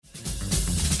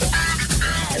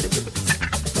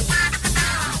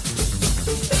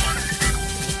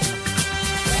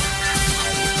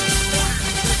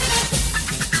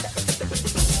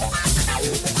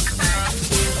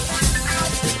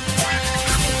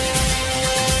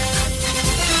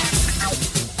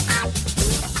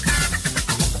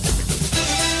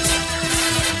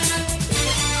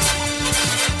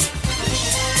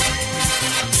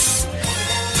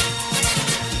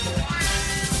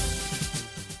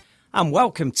And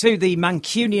welcome to the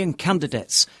Mancunian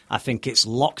candidates. I think it's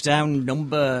lockdown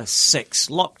number 6,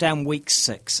 lockdown week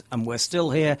 6, and we're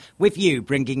still here with you,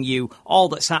 bringing you all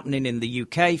that's happening in the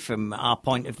UK from our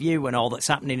point of view and all that's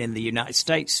happening in the United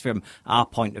States from our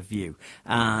point of view.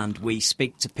 And we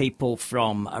speak to people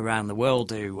from around the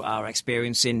world who are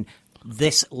experiencing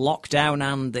this lockdown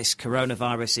and this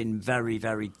coronavirus in very,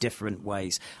 very different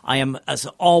ways. I am, as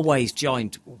always,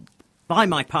 joined by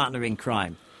my partner in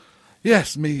crime.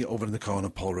 Yes, me over in the corner,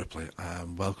 Paul Ripley.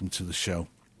 Welcome to the show.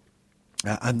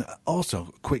 And also,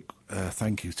 a quick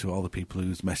thank you to all the people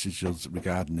who's messaged us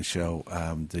regarding the show,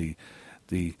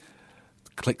 the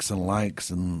clicks and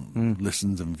likes and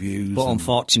listens and views. But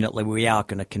unfortunately, we are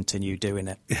going to continue doing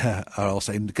it. Yeah, are all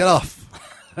saying, get off.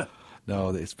 No,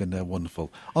 it's been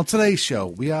wonderful. On today's show,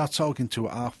 we are talking to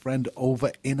our friend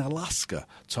over in Alaska,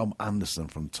 Tom Anderson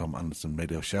from Tom Anderson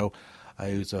Radio Show,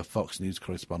 who's a Fox News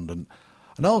correspondent.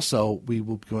 And also, we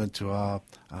will be going to our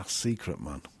secret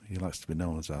man. He likes to be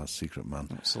known as our secret man.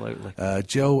 Absolutely.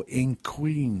 Joe in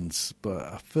Queens.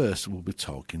 But first, we'll be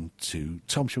talking to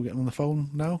Tom. Shall we get him on the phone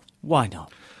now? Why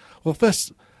not? Well,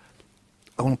 first,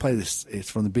 I want to play this. It's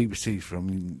from the BBC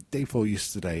from day 4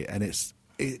 yesterday. And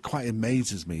it quite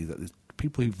amazes me that the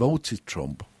people who voted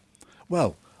Trump,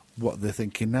 well, what they're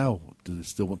thinking now. Do they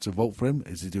still want to vote for him?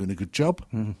 Is he doing a good job?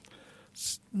 No,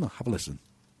 have a listen.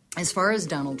 As far as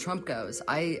Donald Trump goes,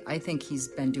 I think he's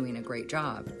been doing a great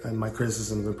job. And my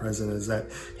criticism of the president is that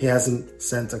he hasn't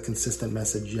sent a consistent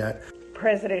message yet.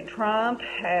 President Trump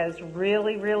has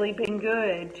really, really been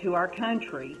good to our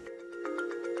country.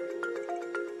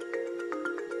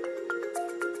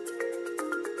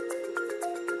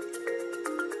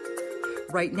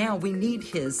 Right now, we need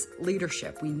his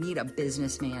leadership. We need a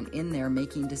businessman in there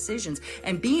making decisions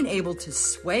and being able to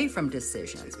sway from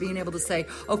decisions, being able to say,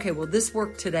 okay, well, this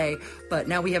worked today, but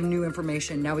now we have new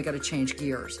information. Now we got to change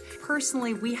gears.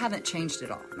 Personally, we haven't changed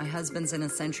at all. My husband's an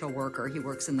essential worker. He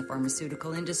works in the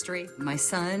pharmaceutical industry. My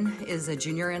son is a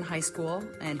junior in high school,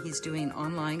 and he's doing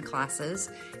online classes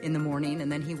in the morning, and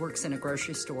then he works in a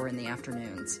grocery store in the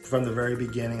afternoons. From the very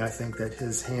beginning, I think that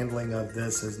his handling of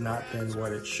this has not been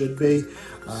what it should be.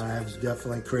 I have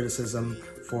definitely criticism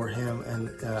for him and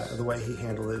the way he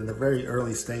handled it in the very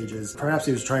early stages. Perhaps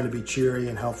he was trying to be cheery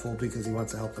and helpful because he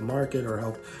wants to help the market or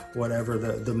help whatever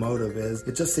the motive is.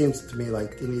 It just seems to me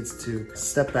like he needs to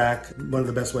step back. One of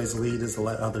the best ways to lead is to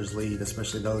let others lead,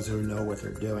 especially those who know what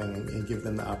they're doing, and give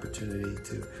them the opportunity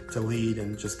to lead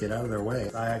and just get out of their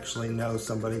way. I actually know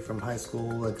somebody from high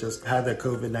school that just had the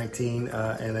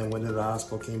COVID-19 and then went to the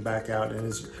hospital, came back out, and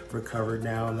is recovered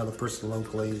now. Another person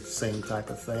locally, same type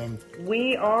of thing.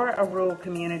 We are a rural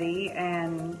community,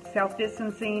 and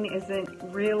self-distancing isn't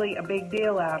really a big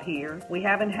deal out here. We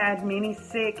haven't had many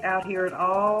sick out here at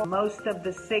all. Most of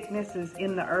the sickness is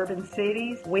in the urban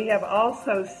cities. We have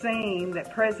also seen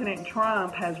that President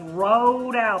Trump has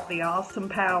rolled out the awesome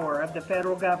power of the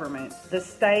federal government. The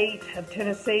state of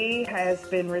Tennessee has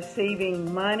been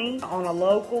receiving money on a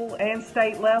local and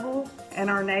state level, and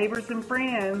our neighbors and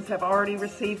friends have already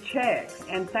received checks.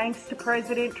 And thanks to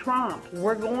President Trump,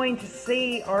 we're going to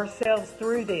see ourselves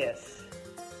through this.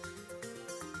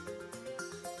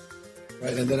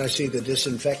 Right, and then I see the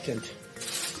disinfectant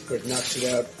where it knocks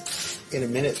it out in a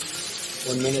minute,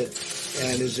 1 minute.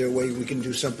 And is there a way we can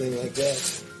do something like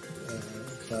that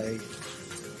by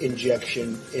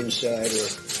injection inside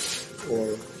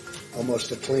or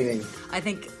almost a cleaning? I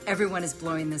think everyone is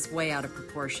blowing this way out of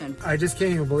proportion. I just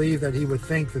can't even believe that he would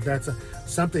think that that's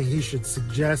something he should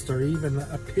suggest or even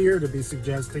appear to be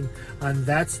suggesting on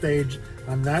that stage,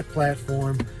 on that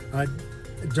platform,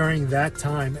 during that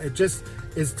time. It just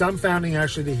is dumbfounding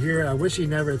actually to hear it. I wish he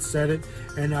never had said it.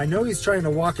 And I know he's trying to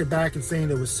walk it back and saying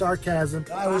it was sarcasm.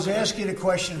 I was asking a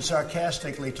question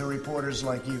sarcastically to reporters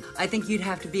like you. I think you'd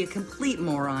have to be a complete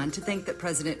moron to think that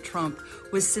President Trump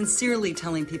was sincerely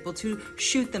telling people to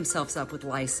shoot themselves up with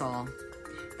Lysol.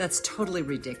 That's totally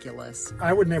ridiculous.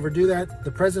 I would never do that.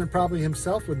 The president probably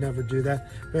himself would never do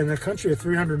that. But in a country of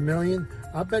 300 million,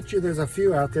 I'll bet you there's a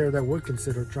few out there that would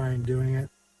consider trying doing it.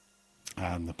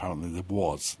 And apparently there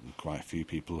was quite a few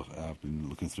people. I've been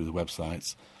looking through the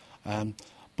websites.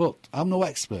 But I'm no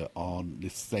expert on the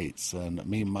States. And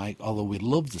me and Mike, although we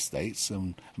love the States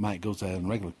and Mike goes there on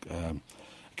regular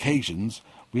occasions,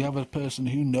 we have a person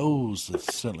who knows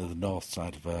certainly the north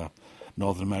side of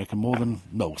Northern America more than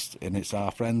most. And it's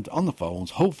our friend on the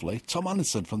phones, hopefully, Tom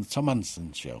Anderson from the Tom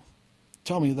Anderson Show.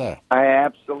 Tom, are you there? I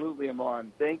absolutely am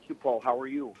on. Thank you, Paul. How are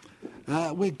you?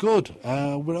 We're good.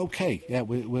 We're okay. Yeah,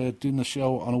 we're doing the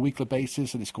show on a weekly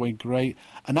basis, and it's going great.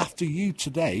 And after you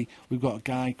today, we've got a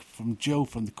guy from Joe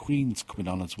from the Queens coming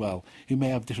on as well, who may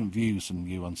have different views than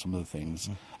you on some of the things.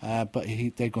 But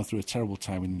they've gone through a terrible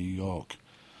time in New York.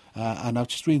 And I've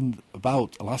just reading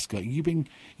about Alaska. You've been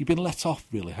let off,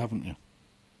 really, haven't you?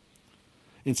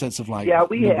 In sense of like, yeah,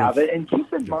 we have. And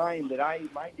keep in mind that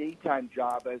my daytime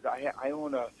job is I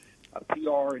own a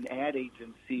PR and ad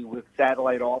agency with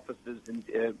satellite offices in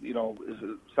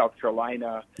South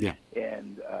Carolina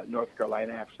and North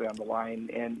Carolina, actually on the line,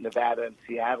 and Nevada and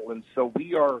Seattle. And so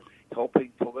we are helping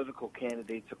political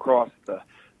candidates across the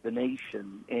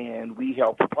nation, and we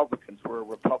help Republicans. We're a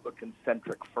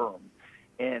Republican-centric firm.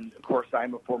 And, of course,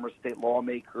 I'm a former state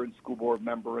lawmaker and school board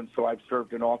member, and so I've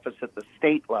served in office at the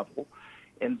state level.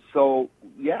 And so,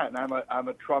 yeah, and I'm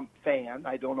a Trump fan.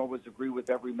 I don't always agree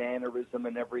with every mannerism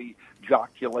and every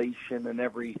joculation and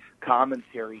every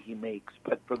commentary he makes,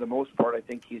 but for the most part, I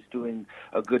think he's doing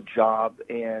a good job.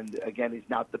 And again, he's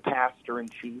not the pastor in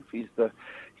chief; he's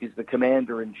the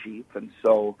commander in chief. And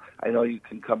so, I know you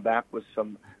can come back with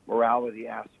some morality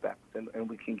aspects, and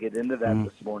we can get into that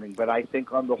this morning. But I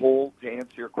think, on the whole, to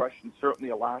answer your question, certainly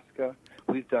Alaska,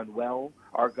 we've done well.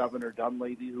 Our Governor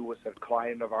Dunleavy, who was a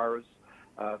client of ours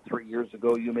 3 years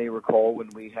ago, you may recall when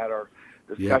we had our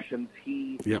discussions.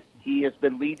 He has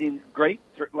been leading great,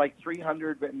 like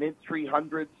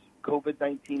mid-300s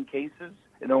COVID-19 cases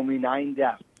and only 9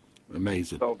 deaths.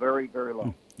 Amazing. So very, very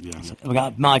low. Yeah.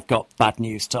 I've got bad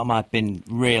news, Tom. I've been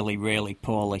really, really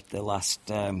poorly the last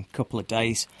couple of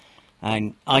days,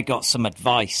 and I got some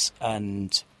advice,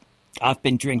 and I've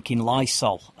been drinking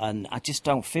Lysol, and I just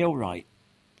don't feel right.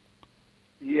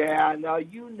 Yeah, now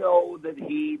you know that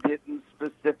he didn't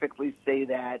specifically say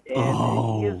that, and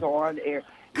he is on air.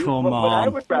 Come on. What I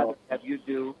would rather have you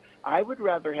do, I would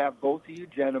rather have both of you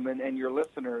gentlemen and your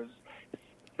listeners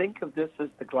think of this as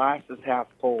the glass is half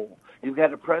full. You've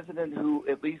got a president who,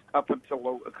 at least up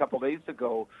until a couple days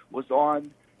ago, was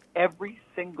on every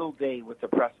single day with the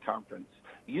press conference.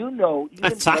 You know, even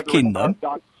attacking them.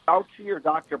 Dr. Fauci or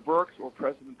Dr. Birx or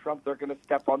President Trump, they're going to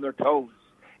step on their toes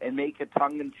and make a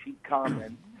tongue-in-cheek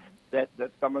comment that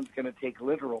someone's going to take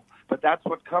literal. But that's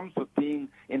what comes with being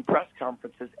in press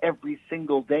conferences every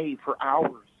single day for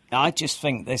hours. I just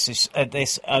think this is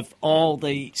this of all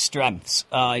the strengths.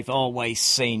 I've always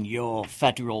seen your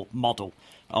federal model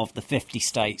of the 50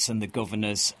 states and the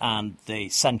governors and the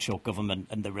central government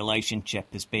and the relationship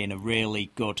as being a really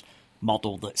good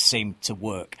model that seemed to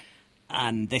work.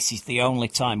 And this is the only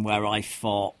time where I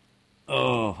thought,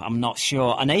 oh, I'm not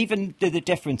sure. And even the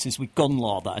differences with gun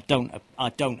law that I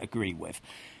don't agree with,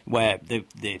 where the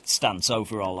stance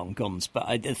overall on guns.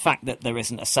 But the fact that there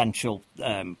isn't a central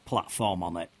platform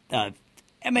on it. I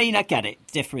mean, I get it.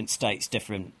 Different states,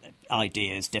 different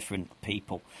ideas, different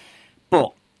people.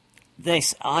 But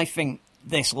I think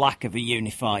this lack of a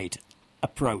unified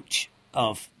approach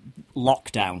of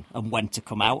lockdown and when to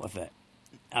come out of it,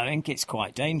 I think it's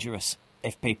quite dangerous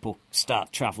if people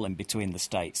start travelling between the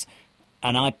states.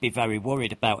 And I'd be very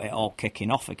worried about it all kicking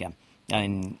off again.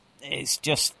 And it's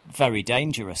just very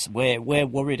dangerous. We're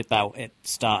worried about it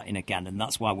starting again, and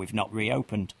that's why we've not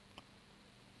reopened.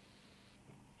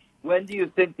 When do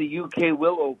you think the UK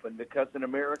will open? Because in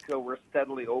America, we're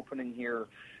steadily opening here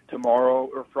tomorrow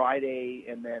or Friday,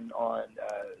 and then on,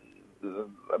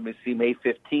 May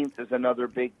 15th is another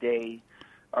big day.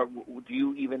 Do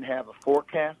you even have a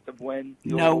forecast of when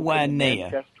you'll nowhere open near.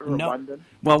 Manchester or London?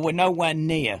 Well, we're nowhere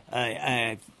near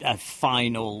a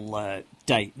final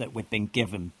date that we've been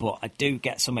given, but I do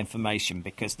get some information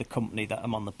because the company that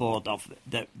I'm on the board of,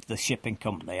 the shipping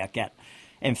company, I get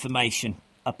information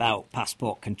about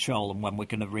passport control and when we're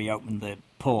going to reopen the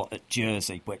port at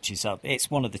Jersey, which is it's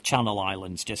one of the Channel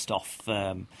Islands just off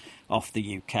the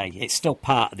UK. It's still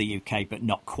part of the UK, but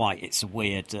not quite. It's a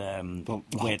weird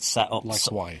setup. Like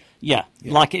Hawaii. Yeah,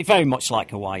 like it, very much like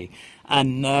Hawaii.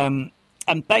 And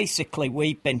basically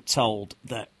we've been told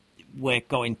that we're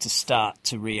going to start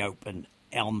to reopen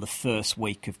on the first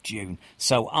week of June.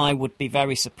 So I would be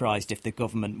very surprised if the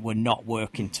government were not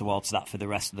working towards that for the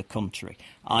rest of the country.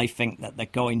 I think that they're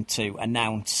going to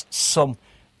announce some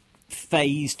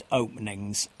phased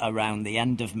openings around the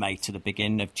end of May to the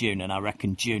beginning of June, and I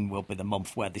reckon June will be the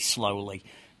month where they slowly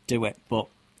do it. But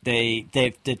the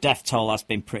death toll has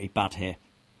been pretty bad here.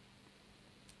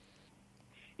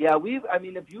 Yeah,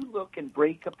 if you look and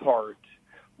break apart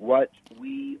what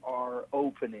we are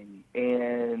opening,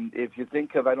 and if you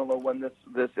think of, I don't know when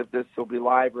if this will be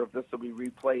live or if this will be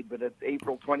replayed, but it's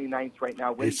April 29th right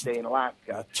now, Wednesday in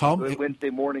Alaska. Tom,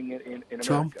 Wednesday morning in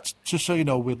Tom, America. just so you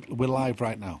know, we're live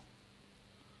right now.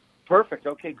 Perfect.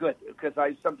 Okay, good. Because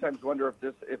I sometimes wonder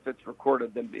if it's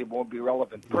recorded, then it won't be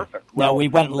relevant. Perfect. Well, we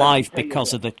went live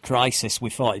because of the crisis. We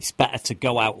thought it's better to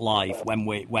go out live when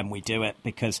we do it,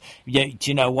 because do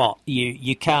you know what?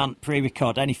 You can't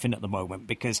pre-record anything at the moment,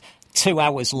 because 2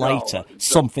 hours later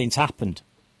something's happened.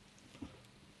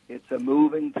 It's a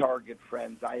moving target,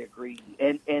 friends. I agree.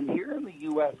 And here in the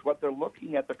U.S., what they're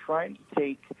looking at, they're trying to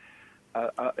take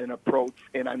an approach,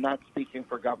 and I'm not speaking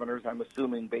for governors, I'm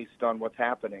assuming based on what's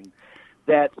happening,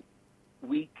 that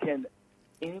we can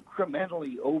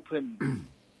incrementally open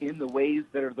in the ways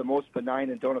that are the most benign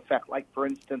and don't affect, like, for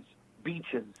instance,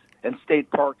 beaches and state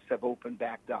parks have opened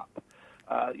back up.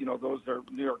 Those are,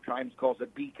 New York Times calls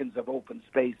it beacons of open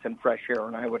space and fresh air,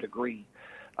 and I would agree.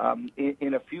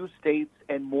 In a few states,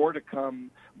 and more to come,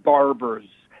 barbers,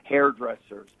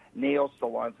 hairdressers, nail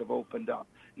salons have opened up.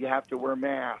 You have to wear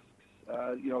masks.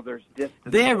 There's distance.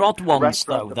 They're odd ones,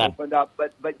 though, then. Opened up,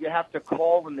 but you have to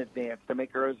call in advance to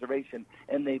make a reservation,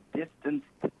 and they've distanced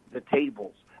the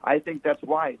tables. I think that's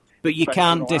wise. But you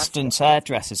can't distance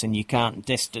hairdressers, and you can't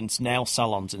distance nail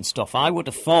salons and stuff. I would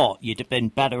have thought you'd have been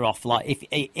better off, like,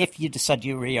 if you'd have said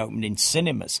you're reopening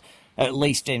cinemas. At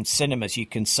least in cinemas, you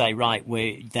can say, right,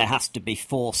 there has to be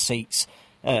 4 seats.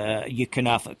 You can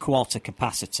have a quarter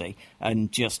capacity,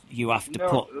 and just you have to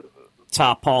put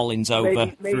tarpaulins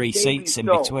over maybe 3 seats in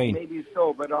between. Maybe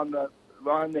so, but on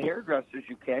the hairdressers,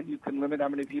 you can limit how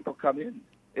many people come in.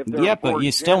 Yeah, but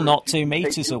you're still not 2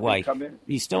 meters away.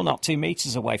 You're still not 2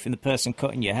 meters away from the person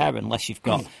cutting your hair, unless you've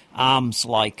got arms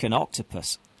like an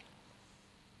octopus.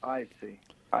 I see.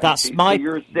 That's see. my. So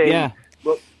you're saying, yeah.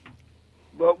 But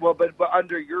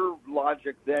under your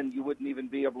logic, then you wouldn't even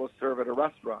be able to serve at a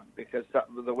restaurant because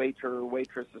the waiter or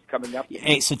waitress is coming up.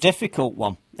 It's a difficult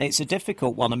one.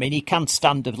 I mean, you can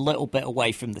stand a little bit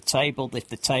away from the table. If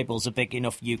the tables are big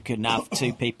enough, you can have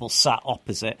 2 people sat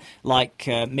opposite. Like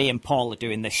me and Paul are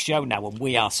doing this show now, and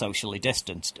we are socially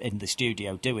distanced in the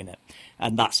studio doing it,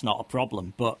 and that's not a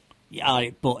problem. But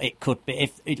it could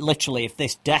be if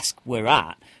this desk we're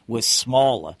at was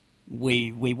smaller.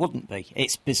 We wouldn't be.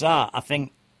 It's bizarre. I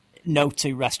think no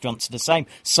 2 restaurants are the same.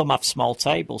 Some have small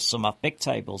tables, some have big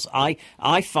tables. I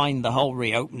find the whole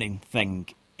reopening thing,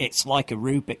 it's like a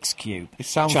Rubik's Cube. It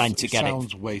sounds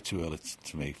way too early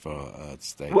to me for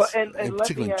states. Well, and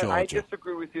particularly in Georgia. I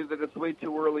disagree with you that it's way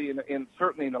too early, in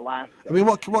certainly in Alaska. I mean,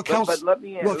 what counts? But let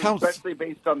me especially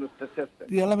based on the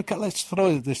statistics. Yeah, let's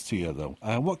throw this to you though.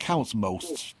 What counts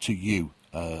most to you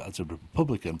as a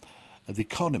Republican? The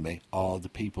economy or the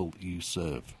people you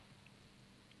serve?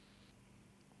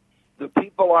 The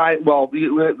people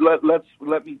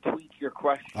let me tweak your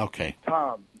question. Okay.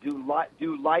 Tom, do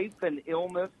life and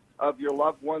illness of your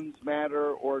loved ones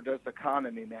matter, or does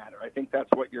economy matter? I think that's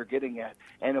what you're getting at.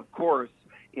 And of course,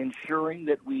 ensuring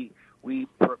that we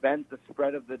prevent the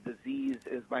spread of the disease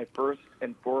is my first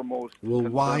and foremost. Well,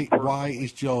 why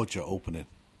is Georgia opening?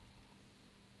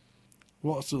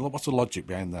 What's the logic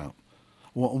behind that?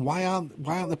 Why aren't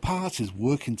the parties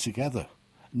working together?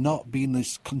 Not being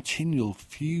this continual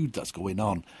feud that's going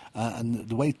on, and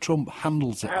the way Trump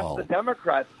handles it all. Ask the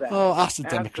Democrats that. Oh, ask the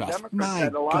Democrats. My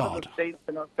God. A lot of the states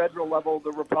and on federal level,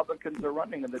 the Republicans are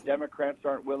running, and the Democrats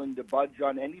aren't willing to budge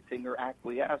on anything or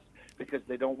acquiesce because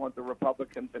they don't want the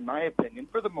Republicans, in my opinion,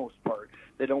 for the most part,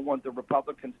 they don't want the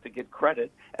Republicans to get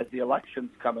credit as the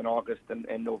elections come in August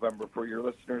and November. For your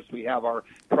listeners, we have our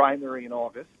primary in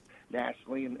August.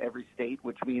 Nationally in every state,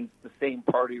 which means the same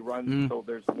party runs. So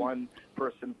there's one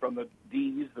person from the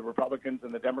D's, the Republicans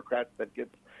and the Democrats, that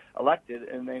gets elected,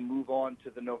 and they move on to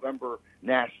the November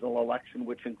national election,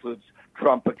 which includes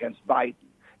Trump against Biden.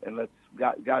 And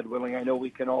God willing, I know we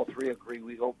can all 3 agree,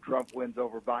 we hope Trump wins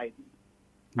over Biden.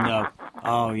 No.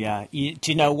 Oh, yeah. Do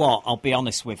you know what? I'll be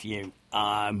honest with you.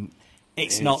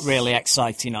 It's not really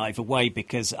exciting either way,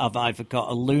 because I've either got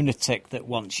a lunatic that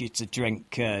wants you to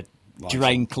drink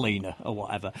drain cleaner or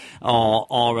whatever,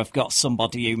 or I've got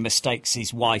somebody who mistakes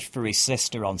his wife for his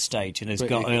sister on stage and has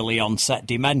got early onset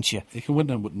dementia. He can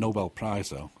win a Nobel Prize,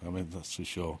 though. I mean, that's for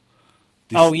sure.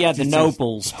 The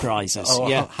Nobel's prizes.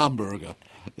 Hamburger.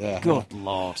 Yeah. Good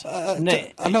Lord. I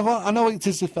know it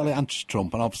is a fairly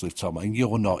anti-Trump, and obviously, Tom, and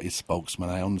you're not his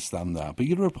spokesman, I understand that, but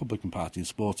you're a Republican Party and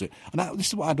support it. And this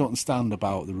is what I don't understand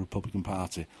about the Republican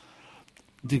Party.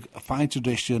 A fine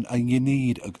tradition, and you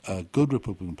need a good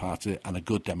Republican Party and a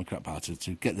good Democrat Party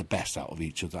to get the best out of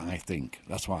each other, I think.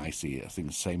 That's why I see it. I think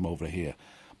the same over here.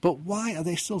 But why are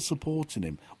they still supporting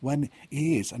him when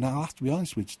he is, and I'll have to be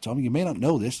honest with you, Tom, you may not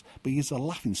know this, but he's a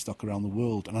laughingstock around the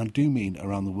world, and I do mean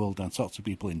around the world. I talk to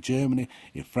people in Germany,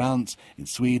 in France, in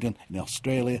Sweden, in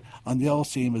Australia, and they all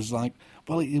see him as like,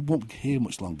 well, he won't be here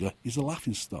much longer. He's a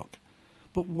laughingstock.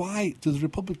 But why does the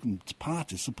Republican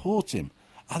Party support him?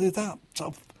 Are they that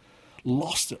sort of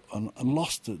lost at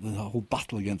the whole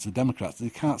battle against the Democrats? They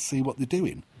can't see what they're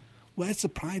doing. Where's the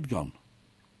pride gone?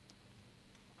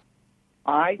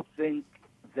 I think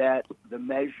that the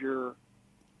measure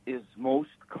is most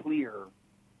clear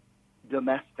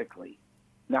domestically,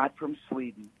 not from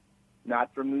Sweden,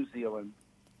 not from New Zealand,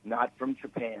 not from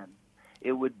Japan.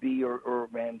 It would be or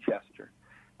Manchester.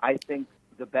 I think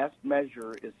the best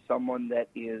measure is someone that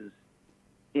is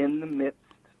in the midst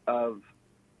of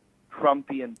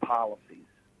Trumpian policies.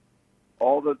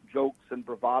 All the jokes and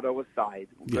bravado aside,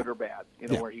 good or bad,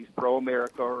 where he's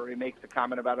pro-America or he makes a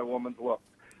comment about a woman's look.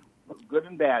 Good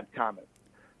and bad comments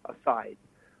aside,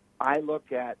 I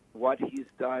look at what he's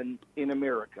done in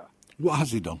America. What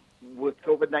has he done? With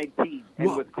COVID-19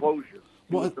 and with closures.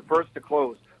 He was the first to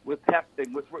close. With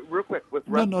testing, real quick, with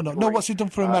No. What's he done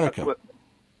for America?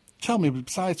 Tell me,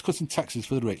 besides cutting taxes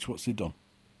for the rich, what's he done?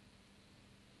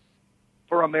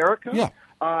 For America? Yeah.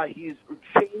 He's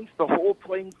changed the whole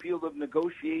playing field of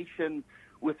negotiation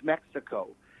with Mexico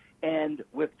and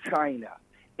with China.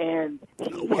 And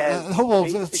he has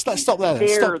let's stop there.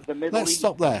 Let's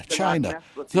stop there. China.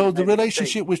 So the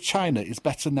relationship with China is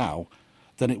better now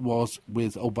than it was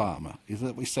with Obama. Is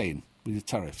that what you're saying with the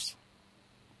tariffs?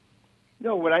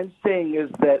 No, what I'm saying is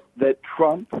that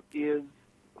Trump is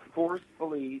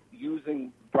forcefully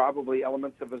using probably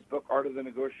elements of his book, Art of the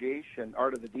Negotiation,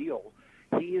 Art of the Deal.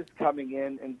 He is coming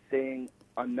in and saying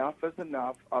enough is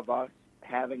enough of us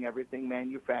having everything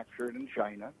manufactured in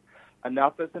China.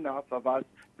 Enough is enough of us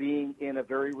being in a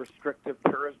very restrictive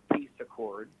Paris peace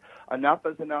accord. Enough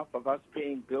is enough of us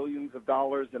paying billions of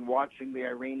dollars and watching the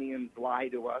Iranians lie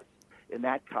to us in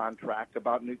that contract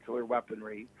about nuclear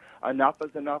weaponry. Enough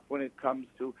is enough when it comes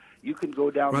to, you can go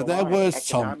down the line. Their words,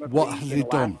 Tom, what has he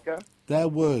done? Alaska. Their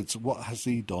words, what has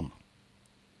he done?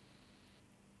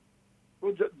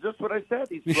 Well, just what I said.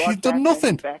 He's He's done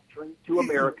nothing. Manufacturing to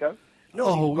America.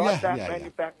 No, he brought back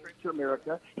manufacturing to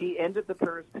America. He ended the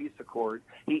Paris Peace Accord.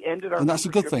 He ended our and that's a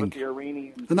good thing. With the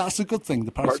Iranians. And that's a good thing,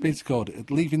 the Paris Peace Accord.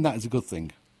 Leaving that is a good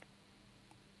thing.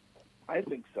 I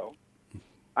think so.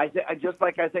 I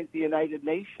think the United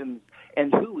Nations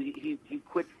and he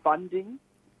quit funding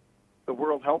the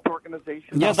World Health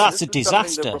Organization. Yeah, that's a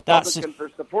disaster. That's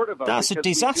a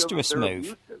disastrous move.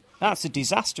 Abusive. That's a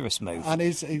disastrous move. And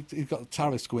he's got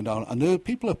tariffs going down. And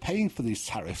people are paying for these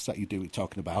tariffs that you're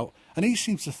talking about. And he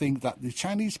seems to think that the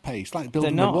Chinese pay. It's like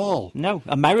building a wall. No,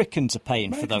 Americans are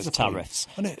paying for those tariffs.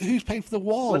 And who's paying for the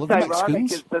wall? What's the ironic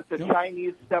Mexicans? is that the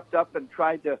Chinese stepped up and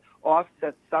tried to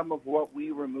offset some of what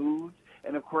we removed.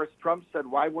 And, of course, Trump said,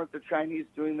 why weren't the Chinese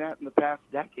doing that in the past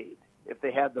decade if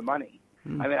they had the money?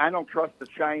 I mean, I don't trust the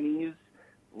Chinese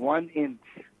 1 inch.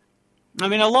 I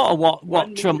mean, a lot of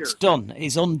what Trump's done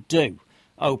is undo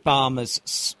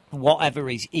Obama's whatever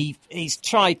he's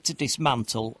tried to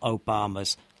dismantle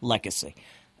Obama's legacy.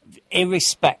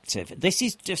 Irrespective, this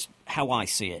is just how I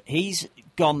see it. He's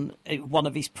gone, one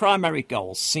of his primary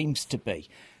goals seems to be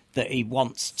that he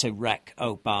wants to wreck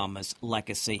Obama's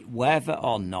legacy, whether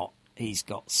or not he's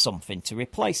got something to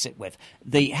replace it with.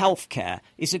 The healthcare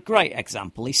is a great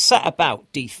example. He set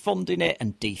about defunding it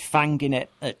and defanging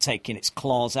it, taking its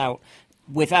claws out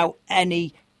without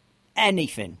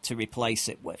anything to replace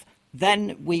it with.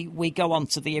 Then we go on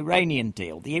to the Iranian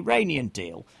deal. The Iranian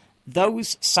deal,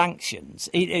 those sanctions,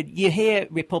 you hear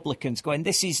Republicans going,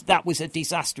 that was a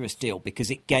disastrous deal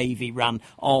because it gave Iran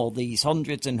all these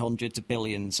hundreds and hundreds of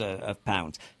billions of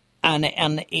pounds. And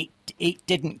it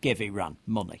didn't give Iran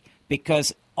money.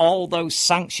 Because all those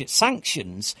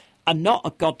sanctions are not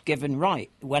a God-given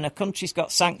right. When a country's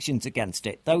got sanctions against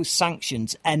it, those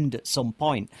sanctions end at some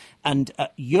point. And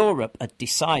Europe had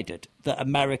decided that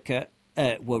America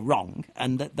were wrong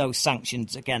and that those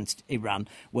sanctions against Iran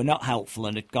were not helpful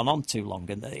and had gone on too long,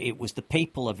 and that it was the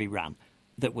people of Iran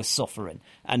that were suffering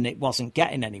and it wasn't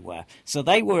getting anywhere. So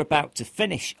they were about to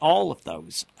finish all of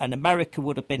those, and America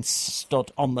would have been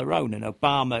stood on their own. And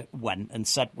Obama went and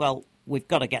said, well, we've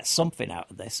got to get something out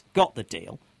of this, got the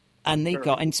deal, and they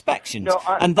got inspections.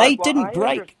 And they didn't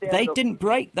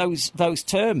break those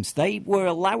terms. They were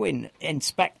allowing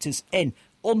inspectors in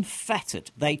unfettered.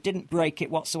 They didn't break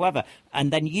it whatsoever.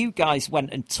 And then you guys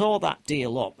went and tore that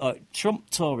deal up.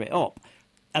 Trump tore it up.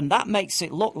 And that makes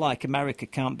it look like America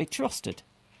can't be trusted.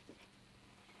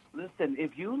 Listen,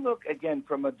 if you look, again,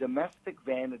 from a domestic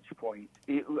vantage point,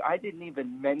 I didn't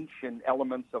even mention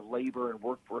elements of labor and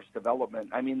workforce development.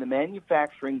 I mean, the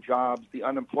manufacturing jobs, the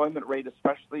unemployment rate,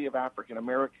 especially of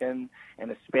African-American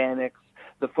and Hispanics,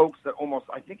 the folks that almost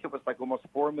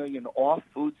 4 million off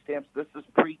food stamps. This is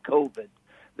pre-COVID.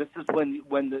 This is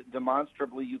when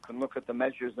demonstrably you can look at the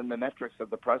measures and the metrics of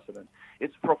the president.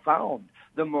 It's profound.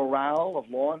 The morale of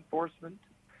law enforcement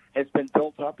has been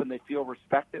built up, and they feel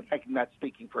respected. I'm not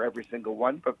speaking for every single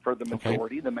one, but for the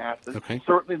majority, the masses.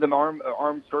 Certainly the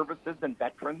armed services and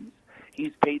veterans,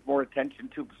 he's paid more attention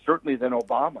to, certainly than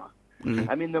Obama.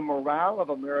 I mean, the morale of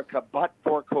America, but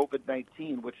for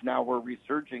COVID-19, which now we're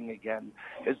resurging again,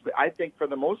 is, I think, for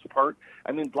the most part,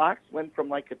 I mean, blacks went from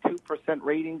like a 2%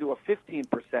 rating to a 15%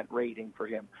 rating for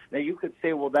him. Now, you could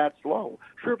say, well, that's low.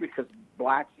 Sure, because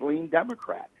blacks lean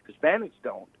Democrat. Hispanics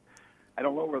don't. I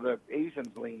don't know where the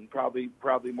Asians lean, probably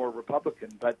more Republican,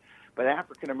 but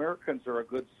African Americans are a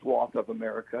good swath of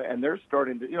America, and they're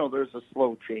starting to, there's a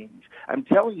slow change. I'm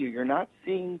telling you, you're not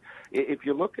seeing, if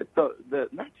you look at the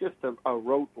not just a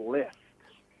rote list,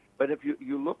 but if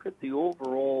you look at the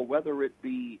overall, whether it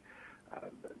be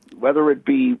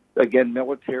again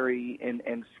military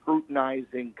and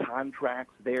scrutinizing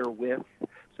contracts therewith,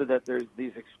 so that there's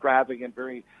these extravagant,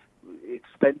 very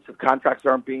expensive contracts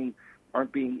aren't being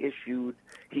issued.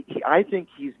 I think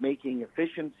he's making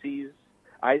efficiencies.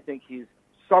 I think he's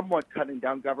somewhat cutting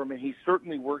down government. He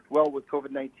certainly worked well with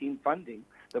COVID-19 funding.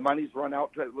 The money's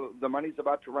about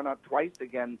to run out twice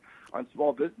again on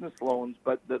small business loans,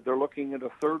 but they're looking at a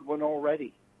third one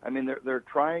already. I mean, they're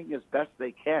trying as best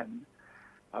they can.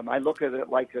 I look at it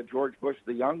like a George Bush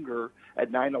the Younger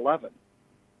at 9/11.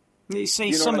 You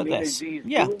see some of this. He's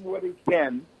doing what he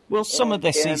can. Well, some of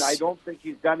this is... And I don't think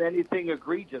he's done anything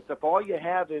egregious. If all you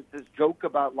have is this joke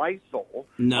about Lysol...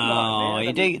 No,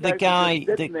 the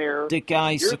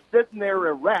guy's... You're sitting there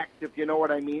erect, if you know what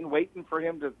I mean, waiting for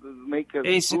him to make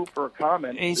a spoof or a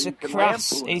comment. He's a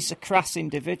crass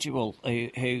individual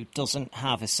who doesn't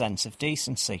have a sense of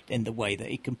decency in the way that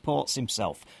he comports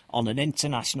himself on an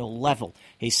international level.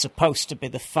 He's supposed to be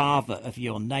the father of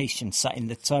your nation, setting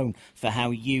the tone for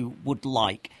how you would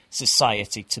like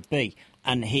society to be.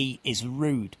 And he is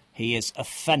rude, he is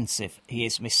offensive, he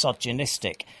is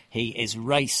misogynistic, he is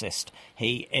racist,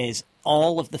 he is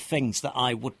all of the things that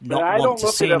I would not want to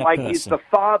see in a person. I don't look at it like he's the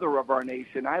father of our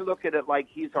nation. I look at it like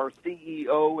he's our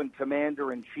CEO and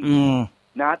commander-in-chief,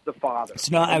 not the father. It's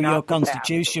not how your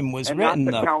Constitution was written,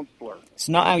 though. Counselor. It's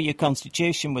not how your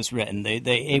Constitution was written.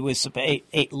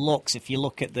 It looks, if you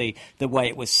look at the way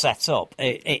it was set up,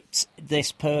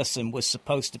 this person was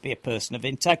supposed to be a person of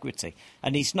integrity.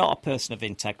 And he's not a person of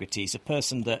integrity. He's a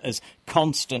person that has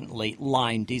constantly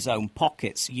lined his own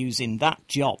pockets using that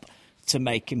job to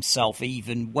make himself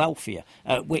even wealthier.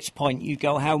 At which point you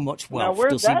go, how much wealth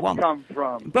does he want? Come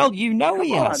from? Well, he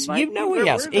has. He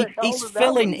has.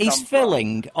 He's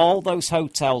filling all those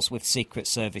hotels with Secret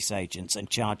Service agents and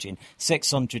charging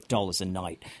 $600 a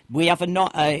night. We have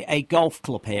a golf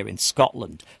club here in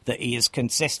Scotland that he has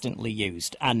consistently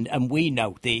used, and we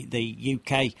know the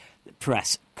UK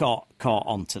press caught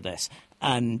onto this,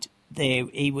 and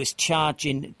he was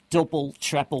charging double,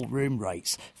 treble room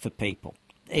rates for people.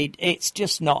 It's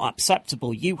just not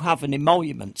acceptable. You have an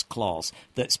emolument clause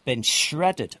that's been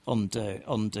shredded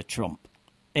under Trump.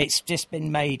 It's just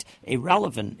been made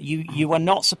irrelevant. You are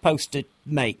not supposed to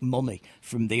make money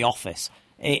from the office.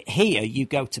 Here, you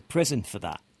go to prison for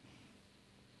that.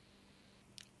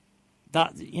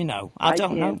 I don't know. I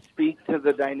can't speak to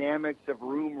the dynamics of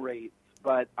room rates,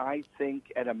 but I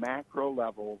think at a macro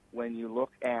level, when you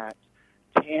look at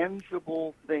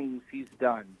tangible things he's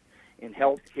done in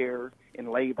healthcare, in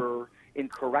labor, in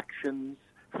corrections,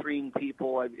 freeing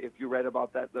people. If you read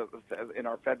about that in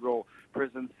our federal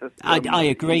prison system, I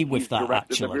agree with that.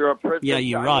 Actually, yeah,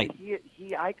 you're right.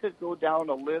 I could go down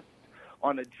a list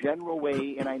on a general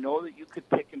way, and I know that you could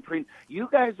pick and preen. You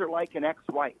guys are like an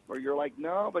ex-wife, where you're like,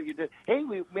 no, but you did. Hey,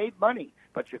 we made money,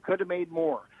 but you could have made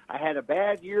more. I had a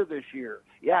bad year this year.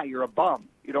 Yeah, you're a bum.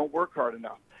 You don't work hard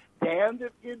enough. Damned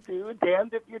if you do,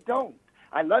 damned if you don't.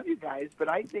 I love you guys, but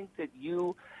I think that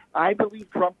I believe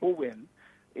Trump will win,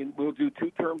 and we'll do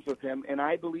 2 terms with him, and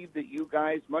I believe that you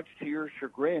guys, much to your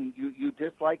chagrin, you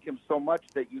dislike him so much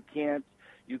that you can't.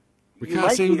 We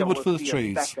can't see the wood for the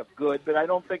trees. A speck of good, but I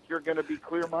don't think you're going to be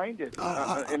clear-minded,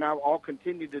 and I'll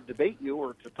continue to debate you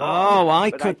or to talk. Oh,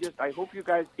 I hope you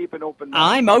guys keep an open mind.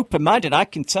 I'm open-minded. I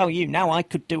can tell you now, I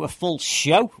could do a full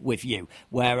show with you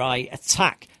where I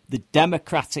attack the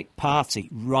Democratic Party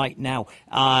right now.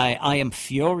 I am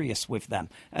furious with them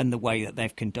and the way that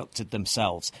they've conducted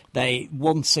themselves. They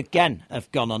once again have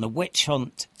gone on a witch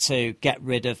hunt to get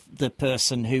rid of the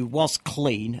person who was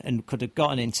clean and could have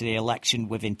gotten into the election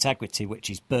with integrity, which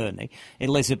is Bernie.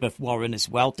 Elizabeth Warren as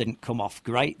well didn't come off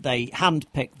great. They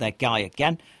handpicked their guy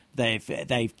again.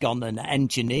 They've gone and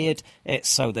engineered it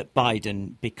so that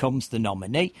Biden becomes the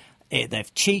nominee.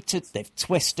 They've cheated, they've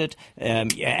twisted.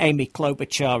 Amy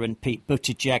Klobuchar and Pete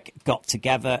Buttigieg got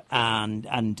together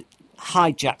and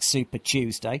hijacked Super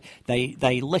Tuesday.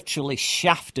 They literally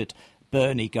shafted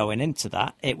Bernie going into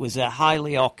that. It was a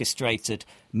highly orchestrated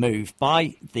move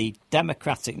by the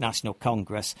Democratic National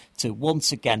Congress to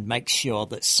once again make sure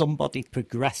that somebody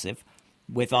progressive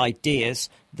with ideas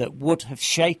that would have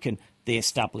shaken the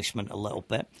establishment a little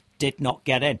bit did not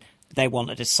get in. They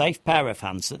wanted a safe pair of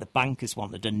hands that the bankers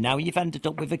wanted, and now you've ended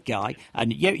up with a guy.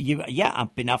 And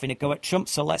I've been having a go at Trump,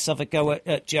 so let's have a go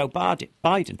at Joe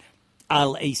Biden.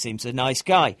 He seems a nice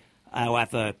guy.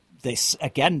 However, there's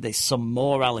some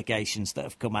more allegations that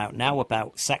have come out now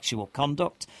about sexual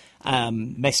conduct,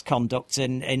 misconduct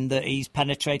in that he's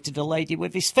penetrated a lady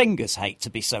with his fingers. Hate to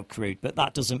be so crude, but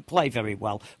that doesn't play very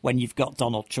well when you've got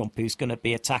Donald Trump who's going to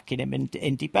be attacking him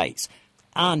in debates.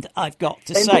 And I've got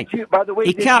to say, by the way,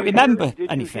 he can't remember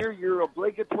anything. Did you hear your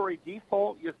obligatory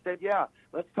default? You said, yeah,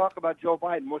 let's talk about Joe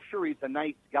Biden. Well, sure, he's a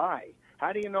nice guy.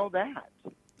 How do you know that?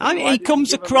 I mean, he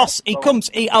comes across,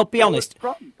 I'll be honest,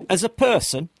 as a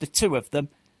person, the two of them,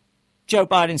 Joe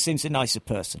Biden seems a nicer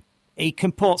person. He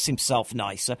comports himself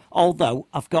nicer, although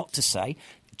I've got to say,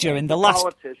 during the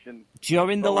last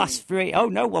 3,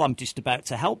 I'm just about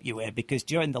to help you here, because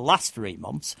during the last 3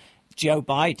 months, Joe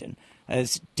Biden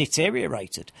has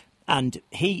deteriorated, and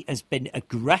he has been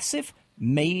aggressive,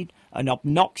 mean and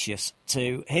obnoxious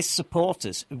to his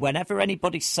supporters. Whenever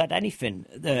anybody said anything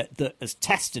that has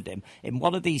tested him in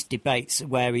one of these debates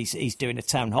where he's doing a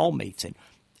town hall meeting,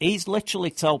 he's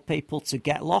literally told people to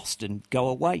get lost and go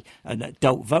away and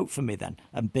don't vote for me then,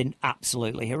 and been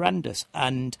absolutely horrendous.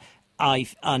 And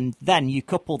then you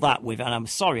couple that with, and I'm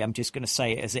sorry, I'm just going to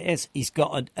say it as it is, he's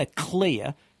got a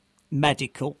clear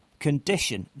medical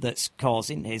condition that's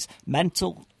causing his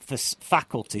mental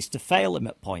faculties to fail him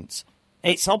at points.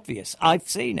 It's obvious. I've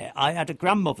seen it. I had a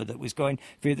grandmother that was going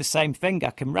through the same thing. I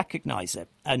can recognise it.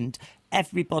 And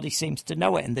everybody seems to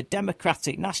know it. And the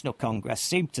Democratic National Congress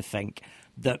seem to think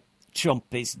that Trump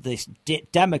is this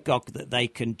demagogue that they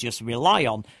can just rely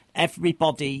on.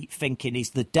 Everybody thinking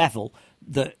he's the devil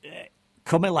that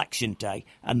come election day,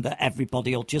 and that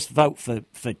everybody will just vote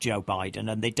for Joe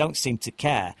Biden. And they don't seem to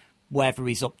care whether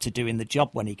he's up to doing the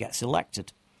job when he gets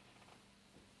elected.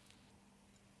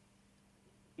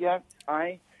 Yeah,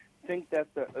 I think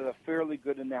that's a fairly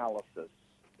good analysis,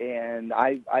 and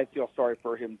I feel sorry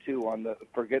for him too on the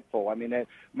forgetful. I mean,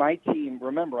 my team.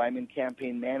 Remember, I'm in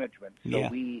campaign management, so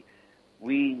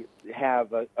we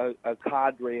have a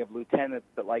cadre of lieutenants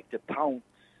that like to pounce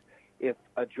if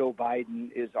Joe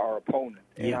Biden is our opponent,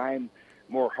 and I'm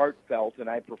more heartfelt, and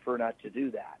I prefer not to do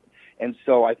that. And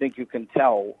so I think you can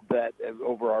tell that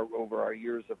over our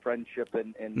years of friendship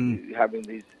and having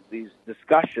these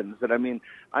discussions that, I mean,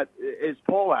 as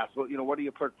Paul asked, well, what do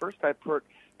you put first? I put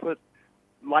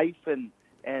life and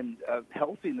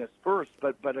healthiness first,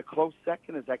 but a close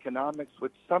second is economics,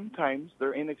 which sometimes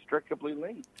they're inextricably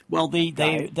linked. Well,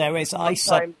 there is. I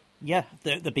said,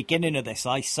 the beginning of this,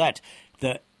 I said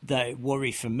that the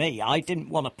worry for me, I didn't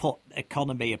want to put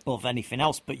economy above anything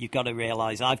else, but you've got to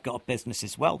realise I've got a business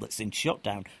as well that's in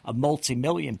shutdown, a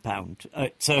multi-million-pound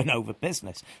turnover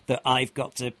business that I've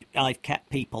kept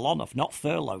people on. I've not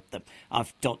furloughed them.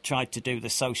 I've tried to do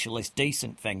the socialist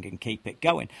decent thing and keep it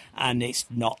going, and it's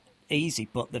not easy.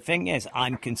 But the thing is,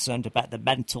 I'm concerned about the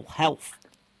mental health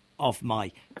of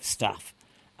my staff.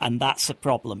 And that's a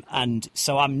problem. And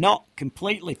so I'm not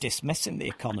completely dismissing the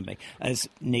economy as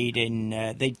needing,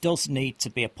 there does need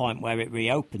to be a point where it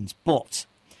reopens. But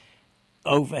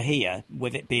over here,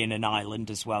 with it being an island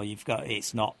as well,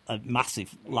 it's not a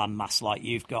massive landmass like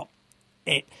you've got.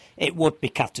 It would be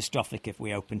catastrophic if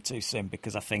we opened too soon,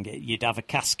 because I think you'd have a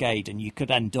cascade and you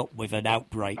could end up with an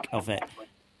outbreak of it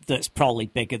that's probably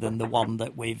bigger than the one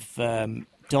that we've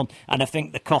done. And I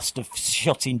think the cost of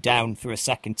shutting down for a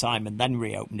second time and then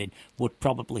reopening would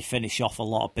probably finish off a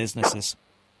lot of businesses.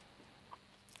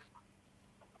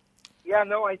 Yeah,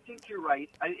 no, I think you're right.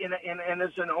 And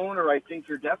as an owner, I think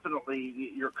you're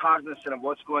cognizant of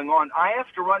what's going on. I have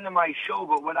to run to my show,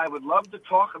 but what I would love to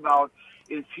talk about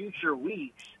in future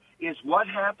weeks is what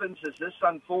happens as this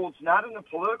unfolds, not in a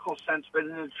political sense, but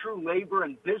in a true labor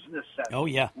and business sense. Oh,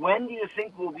 yeah. When do you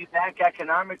think we'll be back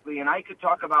economically? And I could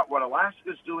talk about what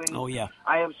Alaska's doing. Oh, yeah.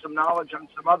 I have some knowledge on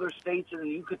some other states, and then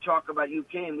you could talk about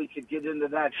UK, and we could get into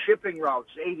that. Shipping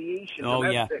routes, aviation,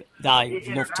 domestic, I'd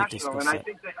love to discuss and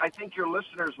I think your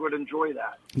listeners would enjoy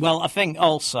that. Well, I think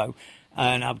also,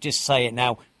 and I'll just say it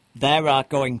now,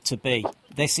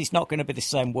 this is not going to be the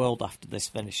same world after this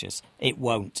finishes. It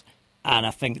won't. And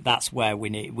I think that's where we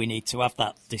need to have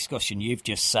that discussion you've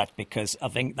just said, because I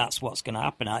think that's what's going to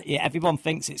happen. Everyone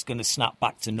thinks it's going to snap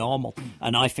back to normal,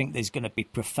 and I think there's going to be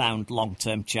profound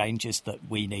long-term changes that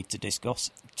we need to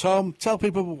discuss. Tom, tell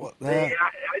people what... I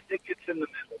think it's in the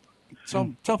middle.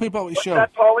 Tom, tell people about your show.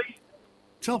 What's that, Paulie?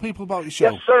 Tell people about your show.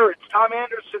 Yes, sir. It's Tom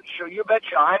Anderson's show. You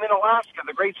betcha. I'm in Alaska,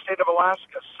 the great state of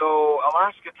Alaska. So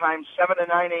Alaska time, 7 to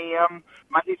 9 a.m.,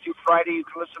 Monday through Friday. You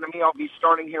can listen to me. I'll be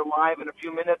starting here live in a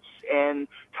few minutes. And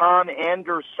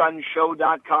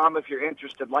TomAndersonShow.com if you're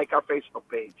interested. Like our Facebook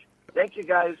page. Thank you,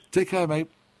 guys. Take care, mate.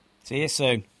 See you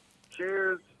soon.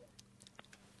 Cheers.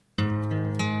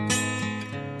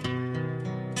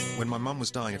 When my mum was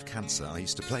dying of cancer, I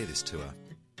used to play this to her.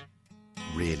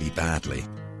 Really badly.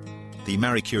 The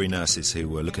Marie Curie nurses who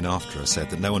were looking after her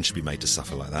said that no one should be made to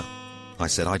suffer like that. I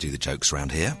said, I do the jokes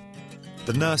around here.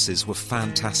 The nurses were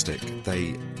fantastic.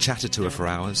 They chatted to her for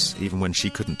hours, even when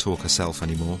she couldn't talk herself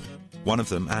anymore. One of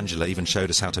them, Angela, even showed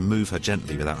us how to move her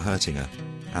gently without hurting her.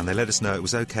 And they let us know it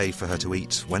was okay for her to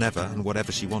eat whenever and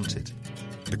whatever she wanted.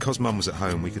 Because Mum was at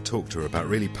home, we could talk to her about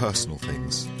really personal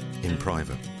things in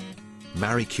private.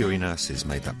 Marie Curie nurses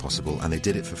made that possible, and they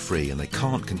did it for free, and they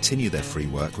can't continue their free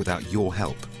work without your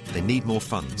help. They need more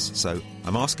funds, so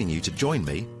I'm asking you to join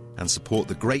me and support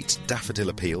the Great Daffodil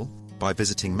Appeal by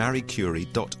visiting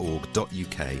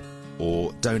mariecurie.org.uk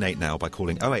or donate now by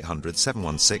calling 0800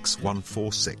 716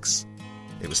 146.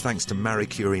 It was thanks to Marie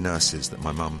Curie nurses that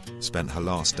my mum spent her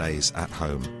last days at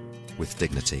home with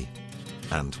dignity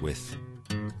and with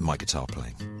my guitar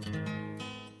playing.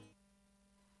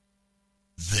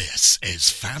 This is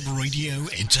Fab Radio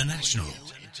International.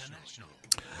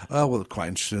 Well, quite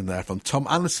interesting there from Tom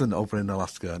Anderson over in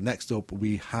Alaska. Next up,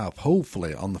 we have,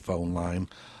 hopefully, on the phone line,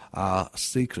 our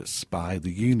secret spy,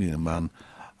 the Union Man,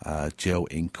 Joe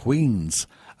in Queens.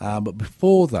 But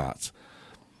before that,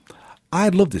 I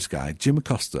love this guy, Jim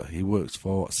Acosta. He works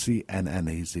for CNN.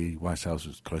 He's the White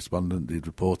House correspondent, the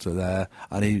reporter there,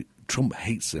 and Trump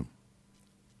hates him.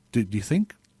 Do you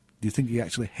think? Do you think he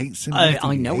actually hates him?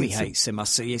 I know he hates him. I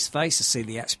see his face. I see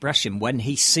the expression. When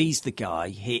he sees the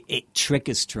guy, it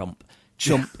triggers Trump.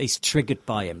 Trump is triggered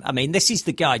by him. I mean, this is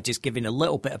the guy, just giving a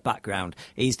little bit of background.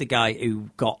 He's the guy who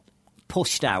got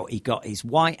pushed out. He got his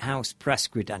White House press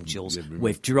credentials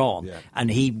withdrawn. Yeah.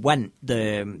 And he went,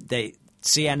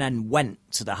 CNN went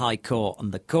to the High Court,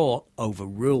 and the court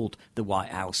overruled the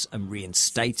White House and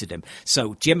reinstated him.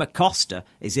 So Jim Acosta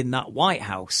is in that White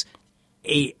House.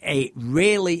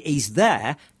 He's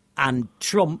there, and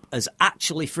Trump has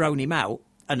actually thrown him out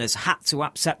and has had to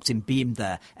accept him being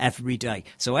there every day.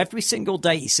 So every single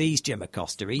day he sees Jim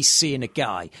Acosta, he's seeing a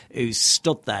guy who's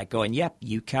stood there going, yep,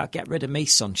 you can't get rid of me,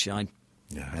 sunshine.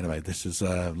 Yeah, anyway, this is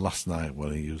last night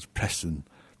when he was pressing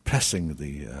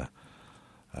the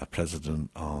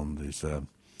president on his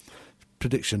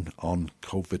prediction on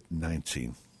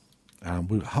COVID-19.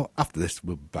 And after this,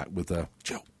 we'll be back with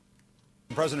Joe.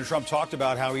 President Trump talked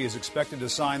about how he is expected to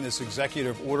sign this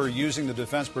executive order using the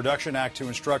Defense Production Act to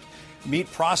instruct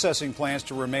meat processing plants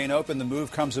to remain open. The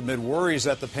move comes amid worries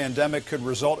that the pandemic could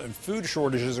result in food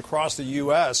shortages across the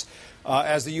U.S.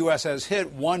 As the U.S. has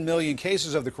hit 1 million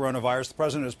cases of the coronavirus, the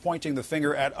president is pointing the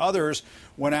finger at others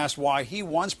when asked why he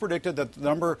once predicted that the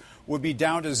number would be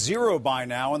down to 0 by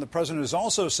now. And the president is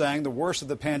also saying the worst of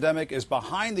the pandemic is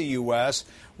behind the U.S.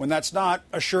 when that's not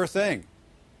a sure thing.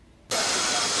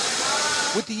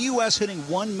 With the U.S. hitting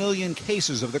 1 million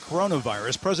cases of the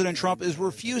coronavirus, President Trump is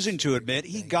refusing to admit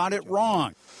he got it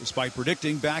wrong, despite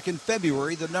predicting back in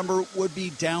February the number would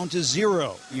be down to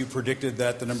 0. You predicted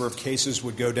that the number of cases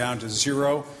would go down to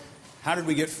 0. How did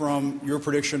we get from your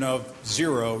prediction of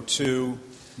 0 to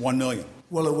 1 million?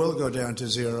 Well, it will go down to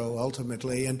 0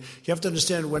 ultimately. And you have to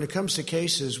understand, when it comes to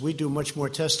cases, we do much more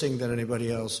testing than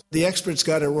anybody else. The experts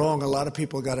got it wrong. A lot of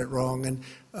people got it wrong. And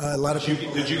a lot of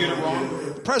people... Did you get it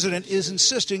wrong? The president is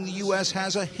insisting the U.S.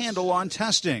 has a handle on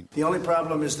testing. The only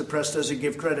problem is the press doesn't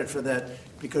give credit for that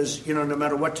because, no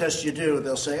matter what test you do,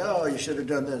 they'll say, oh, you should have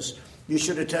done this. You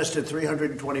should have tested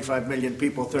 325 million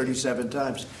people 37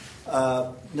 times.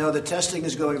 No, the testing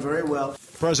is going very well.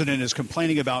 The president is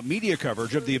complaining about media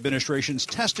coverage of the administration's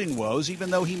testing woes,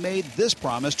 even though he made this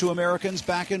promise to Americans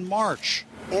back in March.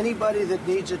 Anybody that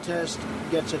needs a test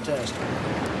gets a test.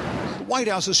 The White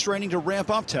House is straining to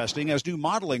ramp up testing as new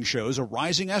modeling shows a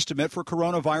rising estimate for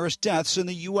coronavirus deaths in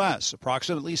the U.S.,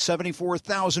 approximately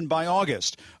 74,000 by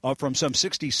August, up from some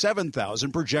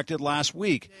 67,000 projected last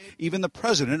week. Even the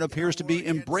president appears to be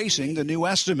embracing the new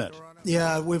estimate.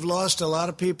 Yeah, we've lost a lot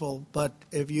of people, but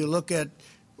if you look at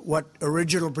what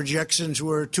original projections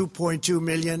were, 2.2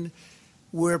 million,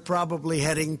 we're probably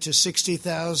heading to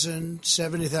 60,000,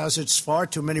 70,000. It's far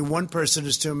too many. One person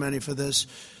is too many for this.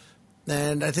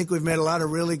 And I think we've made a lot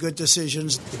of really good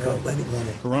decisions.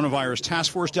 Coronavirus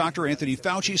Task Force Dr. Anthony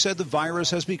Fauci said the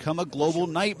virus has become a global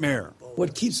nightmare.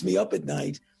 What keeps me up at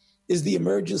night is the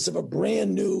emergence of a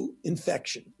brand new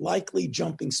infection, likely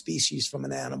jumping species from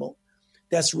an animal,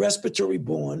 that's respiratory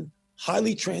borne,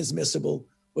 highly transmissible,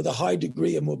 with a high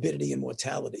degree of morbidity and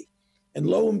mortality. And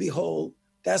lo and behold,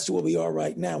 that's where we are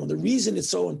right now. And the reason it's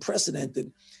so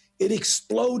unprecedented, it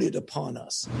exploded upon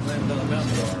us.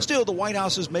 Still, the White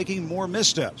House is making more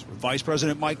missteps, with Vice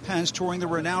President Mike Pence touring the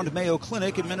renowned Mayo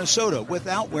Clinic in Minnesota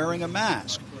without wearing a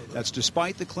mask. That's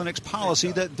despite the clinic's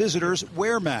policy that visitors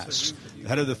wear masks. The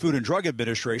head of the Food and Drug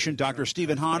Administration, Dr.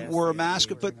 Stephen Hahn, wore a mask,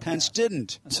 but Pence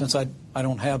didn't. Since I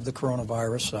don't have the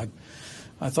coronavirus,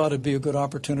 I thought it'd be a good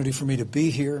opportunity for me to be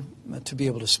here, to be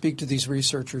able to speak to these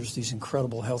researchers, these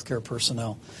incredible healthcare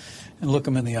personnel, and look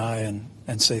them in the eye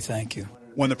and say thank you.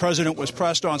 When the president was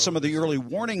pressed on some of the early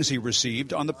warnings he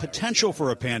received on the potential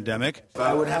for a pandemic,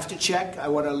 I would have to check. I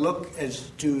want to look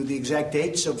as to the exact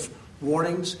dates of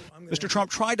warnings. Mr.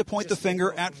 Trump tried to point the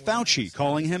finger at Fauci,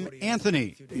 calling him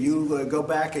Anthony. You go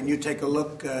back and you take a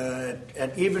look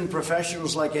at even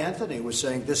professionals like Anthony was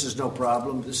saying, this is no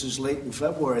problem. This is late in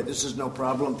February. This is no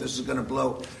problem. This is going to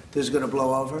blow. This is going to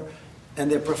blow over.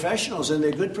 And they're professionals, and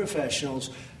they're good professionals.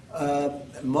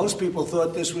 Most people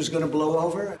thought this was going to blow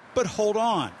over. But hold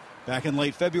on. Back in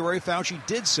late February, Fauci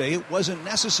did say it wasn't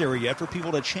necessary yet for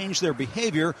people to change their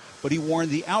behavior, but he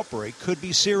warned the outbreak could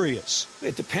be serious.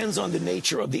 It depends on the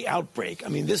nature of the outbreak. I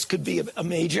mean, this could be a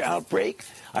major outbreak.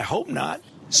 I hope not.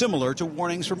 Similar to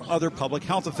warnings from other public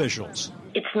health officials.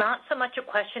 It's not so much a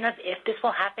question of if this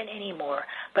will happen anymore,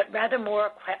 but rather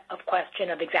more a question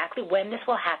of exactly when this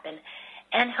will happen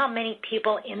and how many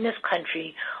people in this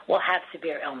country will have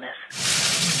severe illness.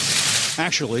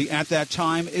 Actually, at that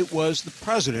time, it was the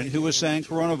president who was saying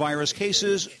coronavirus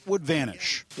cases would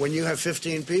vanish. When you have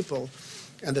 15 people,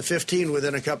 and the 15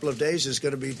 within a couple of days is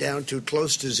going to be down to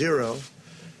close to zero,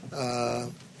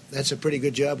 that's a pretty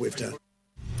good job we've done.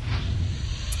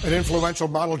 An influential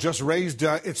model just raised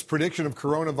its prediction of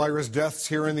coronavirus deaths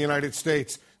here in the United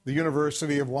States. The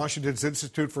University of Washington's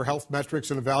Institute for Health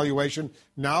Metrics and Evaluation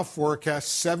now forecasts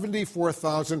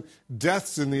 74,000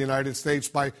 deaths in the United States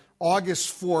by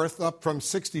August 4th, up from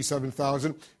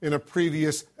 67,000 in a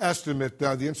previous estimate.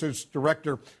 The Institute's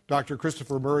director, Dr.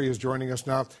 Christopher Murray, is joining us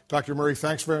now. Dr. Murray,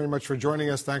 thanks very much for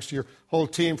joining us. Thanks to your whole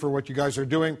team for what you guys are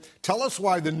doing. Tell us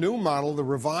why the new model, the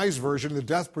revised version, the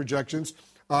death projections,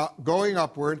 going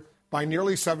upward by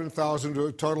nearly 7,000 to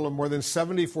a total of more than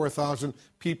 74,000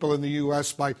 people in the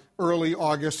U.S. by early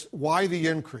August. Why the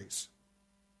increase?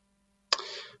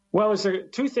 Well, there are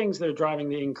two things that are driving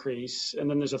the increase, and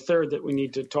then there's a third that we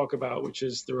need to talk about, which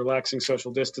is the relaxing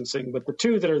social distancing. But the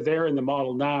two that are there in the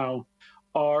model now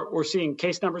are we're seeing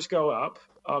case numbers go up.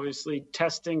 Obviously,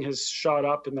 testing has shot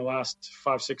up in the last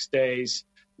 5-6 days.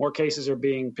 More cases are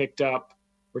being picked up.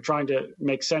 We're trying to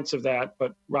make sense of that,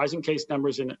 but rising case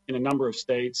numbers in a number of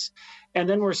states. And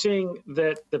then we're seeing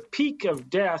that the peak of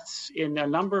deaths in a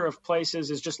number of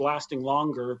places is just lasting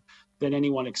longer than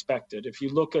anyone expected. If you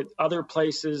look at other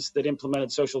places that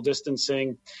implemented social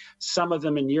distancing, some of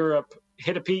them in Europe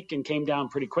hit a peak and came down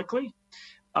pretty quickly.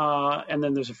 And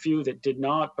then there's a few that did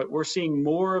not, but we're seeing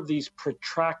more of these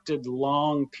protracted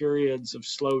long periods of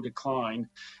slow decline,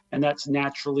 and that's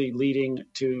naturally leading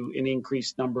to an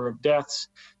increased number of deaths.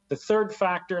 The third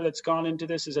factor that's gone into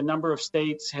this is a number of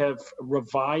states have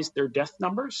revised their death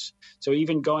numbers. So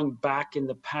even going back in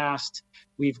the past,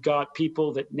 we've got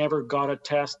people that never got a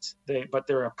test, but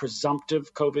they're a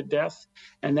presumptive COVID death,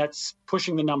 and that's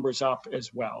pushing the numbers up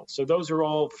as well. So those are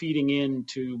all feeding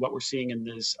into what we're seeing in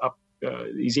this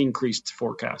these increased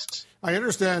forecasts. I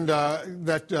understand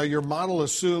that your model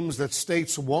assumes that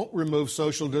states won't remove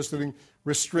social distancing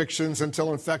restrictions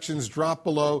until infections drop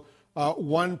below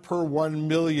 1 per 1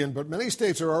 million. But many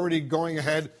states are already going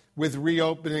ahead with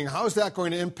reopening. How is that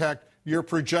going to impact your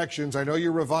projections? I know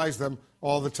you revise them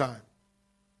all the time.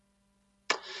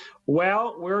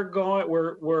 Well,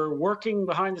 we're working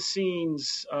behind the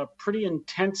scenes pretty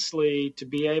intensely to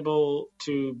be able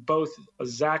to both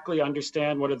exactly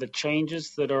understand what are the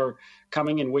changes that are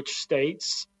coming in which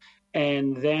states,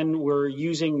 and then we're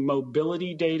using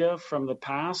mobility data from the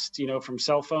past, from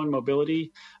cell phone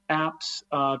mobility apps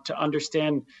to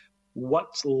understand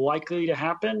what's likely to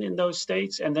happen in those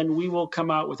states. And then we will come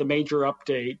out with a major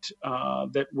update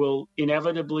that will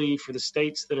inevitably, for the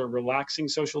states that are relaxing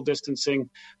social distancing,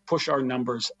 push our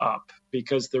numbers up,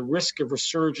 because the risk of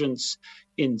resurgence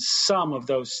in some of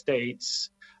those states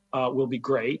will be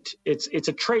great. It's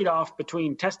a trade-off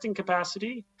between testing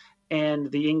capacity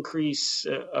and the increase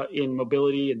in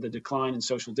mobility and the decline in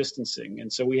social distancing.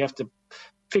 And so we have to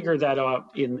figure that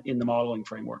out in the modeling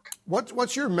framework.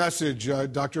 What's your message,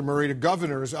 Dr. Murray, to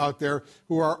governors out there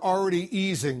who are already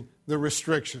easing the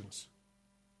restrictions?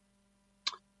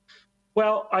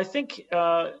 Well, I think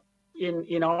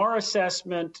in our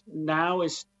assessment, now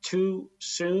is too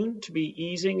soon to be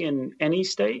easing in any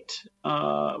state.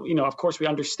 Of course, we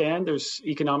understand there's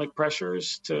economic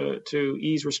pressures to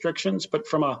ease restrictions, but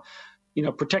from a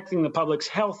protecting the public's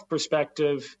health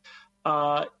perspective,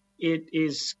 it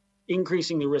is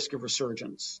increasing the risk of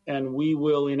resurgence. And we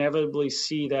will inevitably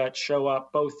see that show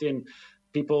up both in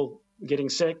people getting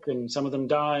sick and some of them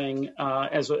dying,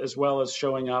 as well as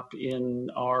showing up in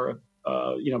our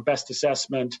best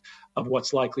assessment of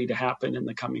what's likely to happen in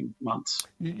the coming months.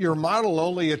 Your model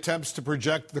only attempts to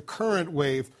project the current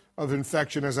wave of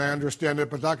infection, as I understand it,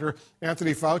 but Dr.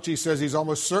 Anthony Fauci says he's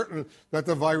almost certain that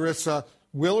the virus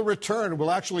will return,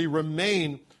 will actually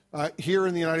remain here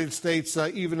in the United States,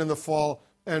 even in the fall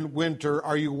and winter.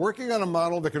 Are you working on a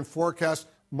model that can forecast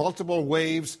multiple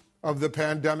waves of the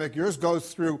pandemic? Yours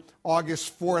goes through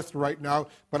August 4th right now,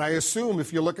 but I assume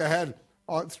if you look ahead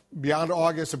beyond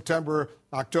August, September,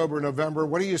 October, November,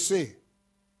 what do you see?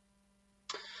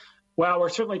 Well, we're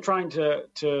certainly trying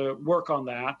to work on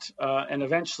that, and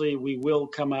eventually we will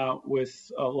come out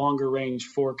with longer range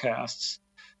forecasts.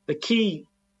 The key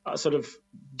sort of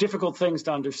difficult things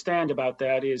to understand about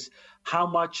that is how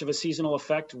much of a seasonal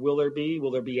effect will there be? Will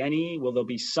there be any? Will there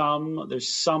be some?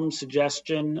 There's some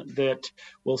suggestion that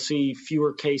we'll see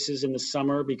fewer cases in the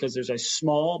summer because there's a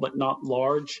small but not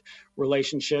large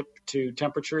relationship to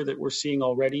temperature that we're seeing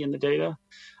already in the data,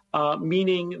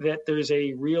 meaning that there's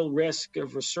a real risk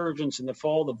of resurgence in the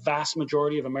fall. The vast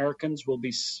majority of Americans will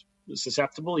be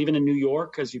susceptible, even in New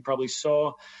York, as you probably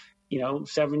saw.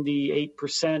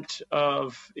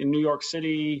 78% in New York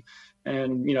City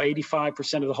and,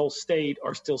 85% of the whole state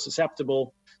are still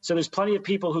susceptible. So there's plenty of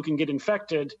people who can get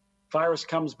infected. Virus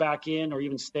comes back in or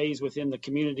even stays within the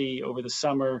community over the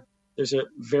summer. There's a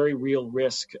very real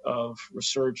risk of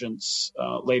resurgence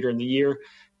later in the year.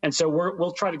 And so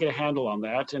we'll try to get a handle on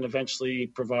that and eventually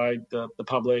provide the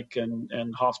public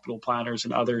and hospital planners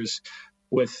and others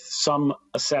with some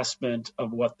assessment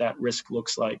of what that risk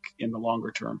looks like in the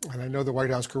longer term. And I know the White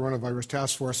House Coronavirus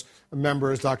Task Force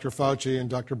members, Dr. Fauci and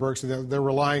Dr. Birx, they're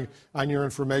relying on your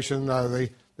information.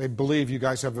 They believe you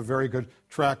guys have a very good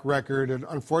track record. And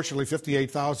unfortunately,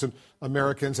 58,000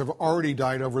 Americans have already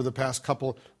died over the past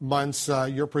couple months.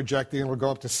 You're projecting it will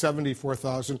go up to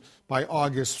 74,000 by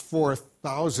August 4th.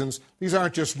 Thousands. These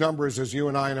aren't just numbers, as you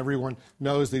and I and everyone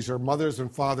knows. These are mothers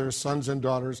and fathers, sons and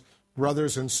daughters,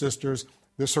 brothers and sisters.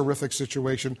 This horrific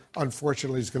situation,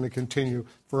 unfortunately, is going to continue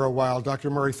for a while.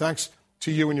 Dr. Murray, thanks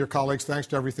to you and your colleagues. Thanks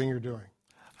to everything you're doing.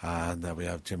 And there we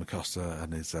have Jim Acosta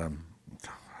and his...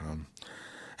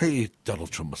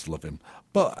 Donald Trump must love him.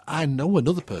 But I know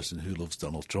another person who loves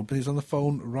Donald Trump, and he's on the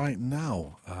phone right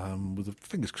now. With the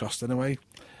fingers crossed, anyway. It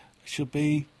should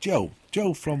be Joe.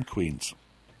 Joe from Queens.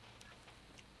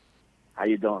 How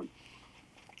you doing?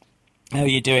 How are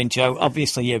you doing, Joe?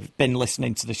 Obviously, you've been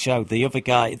listening to the show. The other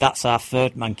guy, that's our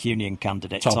third Mancunian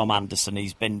candidate, Tom Anderson.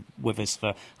 He's been with us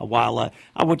for a while.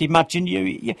 I would imagine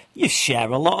you share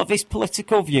a lot of his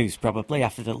political views, probably,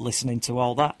 after listening to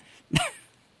all that.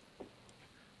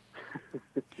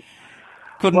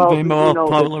 Couldn't be more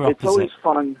polar opposite. It's always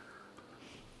fun.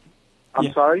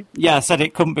 I'm sorry? Yeah, I said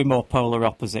it couldn't be more polar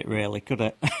opposite, really, could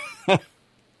it?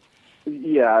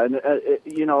 Yeah, and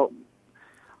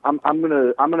I'm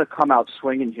gonna come out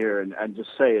swinging here and just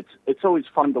say it's always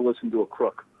fun to listen to a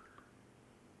crook.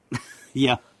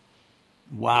 Yeah.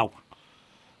 Wow.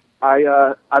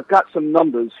 I've got some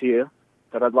numbers here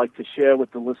that I'd like to share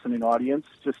with the listening audience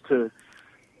just to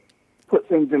put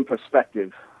things in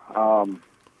perspective.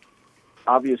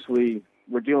 Obviously,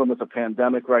 we're dealing with a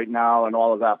pandemic right now and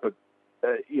all of that, but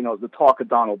the talk of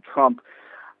Donald Trump.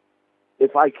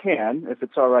 If I can, if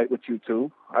it's all right with you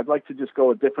two, I'd like to just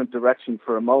go a different direction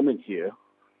for a moment here.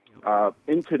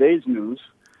 In today's news,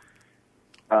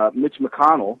 Mitch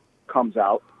McConnell comes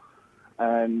out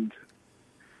and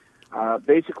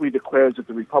basically declares that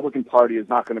the Republican Party is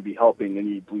not going to be helping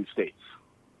any blue states.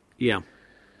 Yeah.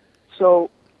 So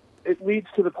it leads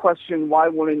to the question, why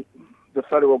wouldn't the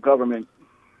federal government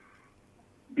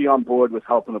be on board with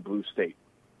helping a blue state?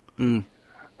 Mm.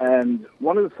 And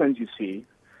one of the things you see,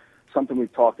 something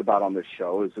we've talked about on this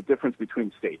show, is the difference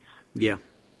between states. Yeah.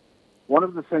 One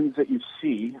of the things that you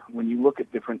see when you look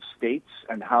at different states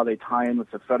and how they tie in with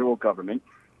the federal government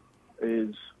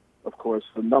is, of course,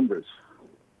 the numbers.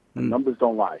 The numbers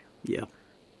don't lie. Yeah.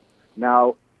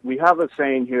 Now, we have a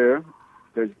saying here,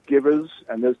 there's givers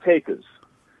and there's takers.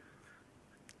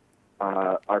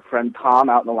 Our friend Tom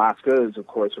out in Alaska is, of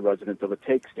course, a resident of a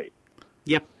take state.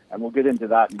 Yep. And we'll get into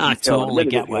that in detail. I totally in a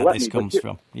minute get where this comes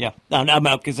from. Yeah.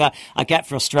 No, because I get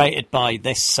frustrated by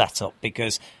this setup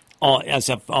because, as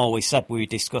I've always said, we were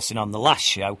discussing on the last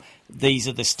show, these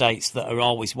are the states that are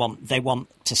always want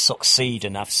to succeed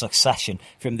and have succession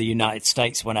from the United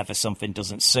States whenever something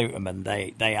doesn't suit them, and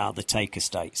they are the taker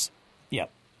states. Yeah.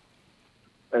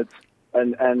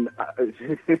 And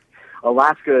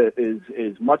Alaska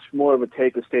is much more of a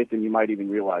taker state than you might even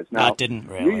realize. Now, I didn't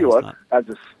realize New York, that. as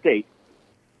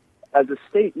a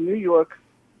state, New York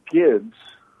gives,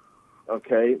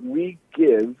 we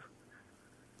give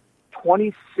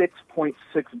 $26.6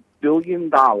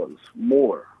 billion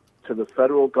more to the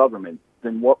federal government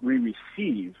than what we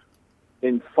receive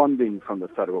in funding from the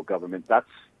federal government. That's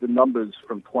the numbers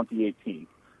from 2018.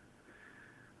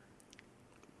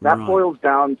 That boils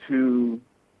down to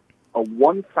a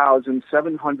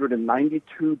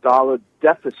 $1,792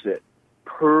 deficit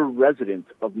per resident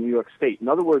of New York State. In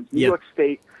other words, New York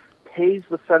State pays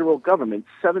the federal government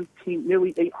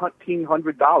nearly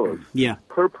 $1,800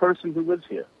 per person who lives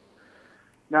here.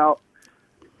 Now,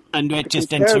 and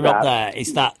just interrupt there.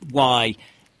 Is that why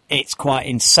it's quite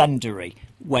incendiary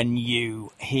when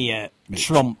you hear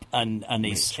Trump and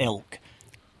his ilk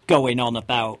going on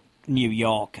about New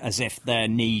York as if they're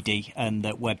needy and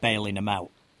that we're bailing them out?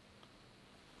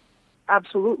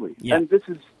 Absolutely. Yeah. And this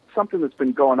is something that's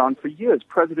been going on for years.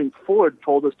 President Ford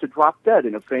told us to drop dead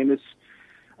in a famous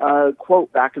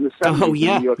quote back in the 70s when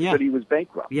New York City was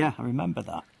bankrupt. Yeah, I remember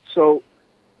that. So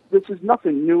this is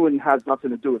nothing new and has nothing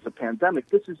to do with the pandemic.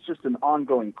 This is just an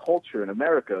ongoing culture in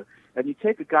America. And you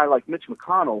take a guy like Mitch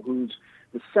McConnell, who's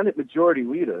the Senate Majority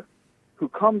Leader, who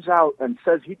comes out and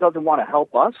says he doesn't want to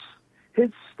help us.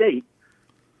 His state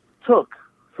took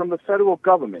from the federal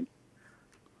government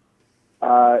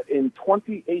in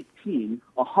 2018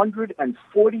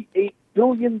 $148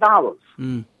 billion.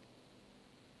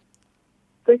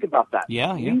 Think about that.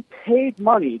 Yeah. We paid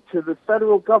money to the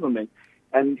federal government,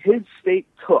 and his state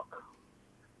took.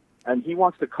 And he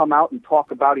wants to come out and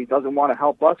talk about he doesn't want to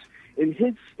help us. In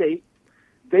his state,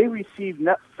 they receive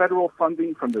net federal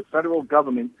funding from the federal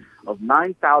government of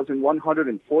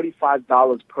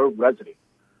 $9,145 per resident.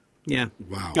 Yeah.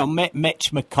 Wow. Now,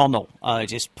 Mitch McConnell,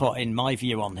 just put in my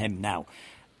view on him now.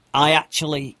 I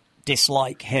actually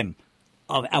dislike him.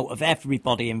 Out of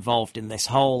everybody involved in this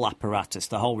whole apparatus,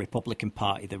 the whole Republican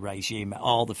Party, the regime,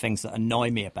 all the things that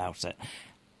annoy me about it,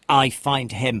 I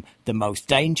find him the most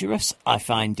dangerous. I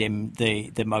find him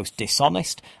the most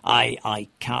dishonest. I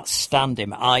can't stand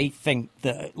him. I think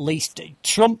that at least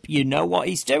Trump, you know what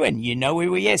he's doing. You know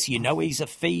who he is. You know he's a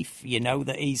thief. You know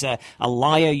that he's a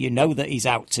liar. You know that he's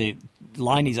out to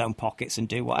line his own pockets and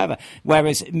do whatever.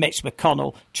 Whereas Mitch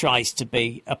McConnell tries to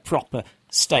be a proper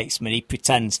statesman. He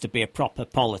pretends to be a proper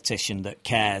politician that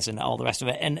cares and all the rest of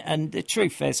it. And the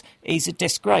truth is, he's a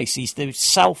disgrace. He's the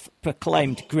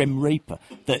self-proclaimed Grim Reaper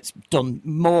that's done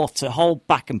more to hold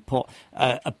back and put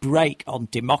a brake on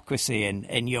democracy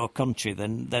in your country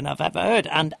than I've ever heard.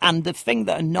 And the thing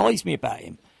that annoys me about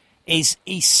him is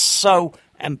he's so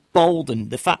emboldened.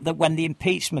 The fact that when the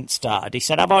impeachment started, he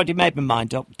said, I've already made my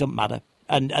mind up, don't matter.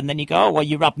 And then you go, oh, well,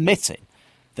 you're admitting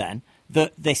then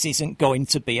that this isn't going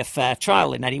to be a fair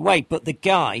trial in any way. But the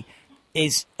guy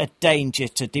is a danger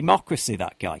to democracy,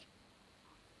 that guy.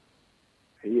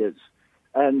 He is.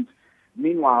 And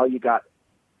meanwhile, you got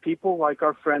people like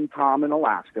our friend Tom in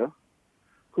Alaska,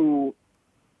 who,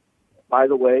 by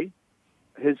the way,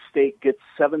 his state gets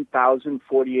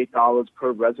 $7,048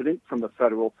 per resident from the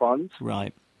federal funds.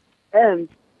 Right. And,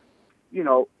 you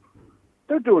know,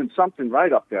 they're doing something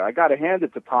right up there. I got to hand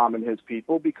it to Tom and his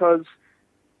people because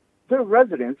their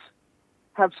residents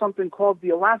have something called the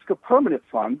Alaska Permanent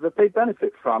Fund that they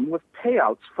benefit from with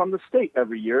payouts from the state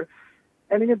every year.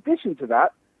 And in addition to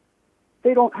that,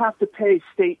 they don't have to pay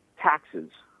state taxes.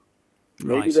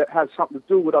 Right. Maybe that has something to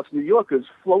do with us New Yorkers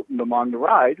floating them on the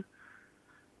ride.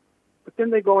 But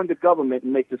then they go into government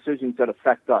and make decisions that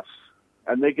affect us.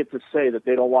 And they get to say that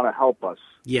they don't want to help us.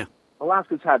 Yeah.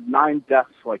 Alaska's had 9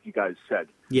 deaths, like you guys said.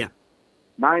 Yeah.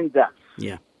 9 deaths.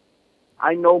 Yeah.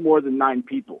 I know more than 9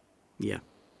 people. Yeah.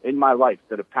 In my life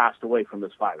that have passed away from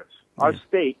this virus. Our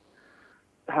state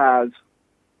has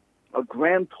a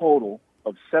grand total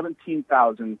of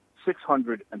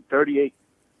 17,638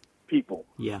 people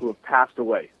who have passed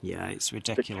away. Yeah, it's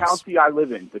ridiculous. The county I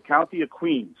live in, the county of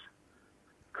Queens,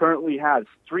 currently has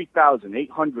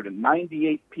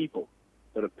 3,898 people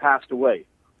that have passed away.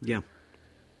 Yeah.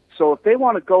 So if they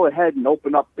want to go ahead and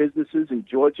open up businesses in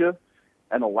Georgia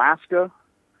and Alaska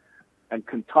and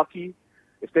Kentucky,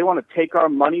 if they want to take our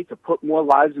money to put more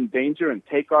lives in danger and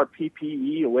take our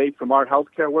PPE away from our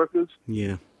healthcare workers,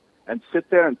 and sit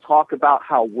there and talk about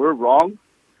how we're wrong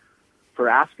for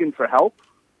asking for help,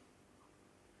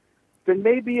 then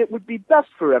maybe it would be best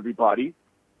for everybody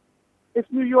if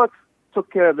New York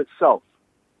took care of itself.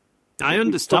 I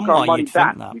understand why you'd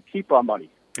think that. We keep our money.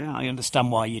 Yeah, I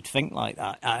understand why you'd think like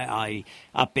that.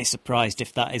 I'd be surprised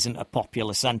if that isn't a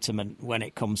popular sentiment when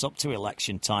it comes up to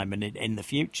election time and in the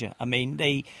future. I mean,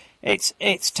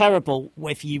 it's terrible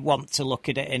if you want to look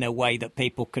at it in a way that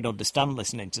people can understand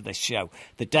listening to this show.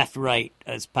 The death rate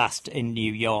has passed in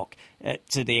New York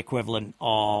to the equivalent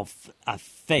of, I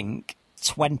think,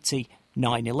 20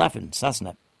 9/11s, hasn't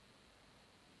it?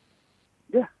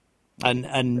 Yeah. And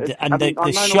the on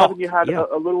 9/11 shock. You had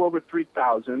a little over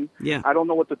 3,000. Yeah. I don't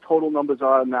know what the total numbers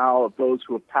are now of those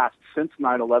who have passed since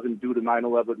 9/11 due to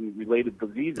 9/11 related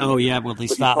diseases. Oh yeah, well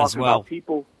there's that as well.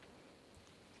 People,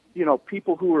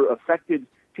 people who are affected,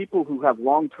 people who have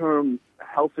long-term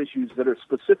health issues that are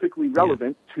specifically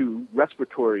relevant to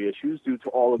respiratory issues due to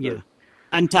all of the.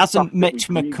 And hasn't Mitch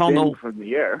McConnell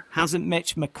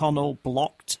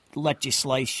blocked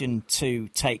legislation to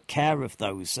take care of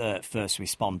those first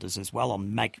responders as well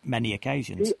on many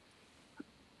occasions?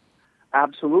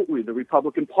 Absolutely. The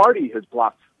Republican Party has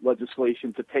blocked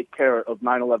legislation to take care of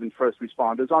 9/11 first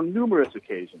responders on numerous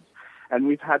occasions. And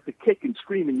we've had to kick and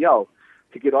scream and yell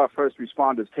to get our first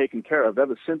responders taken care of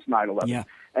ever since 9/11. Yeah.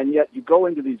 And yet you go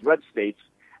into these red states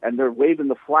and they're waving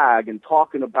the flag and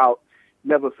talking about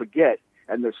never forget.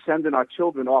 And they're sending our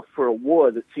children off for a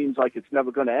war that seems like it's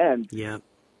never going to end. Yeah.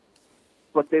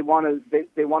 But they want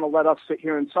to let us sit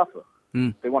here and suffer.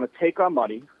 They want to take our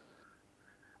money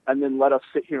and then let us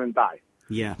sit here and die.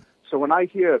 Yeah. So when I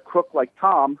hear a crook like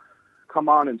Tom come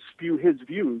on and spew his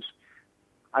views,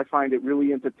 I find it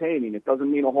really entertaining. It doesn't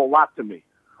mean a whole lot to me.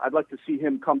 I'd like to see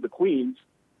him come to Queens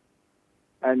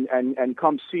and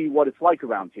come see what it's like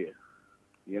around here,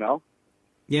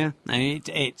 Yeah, I mean,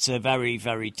 it's a very,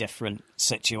 very different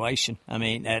situation. I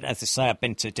mean, as I say, I've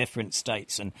been to different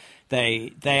states, and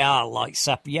they are like,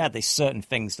 there's certain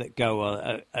things that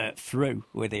go through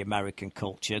with the American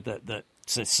culture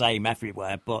that's the same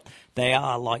everywhere, but they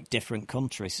are like different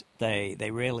countries.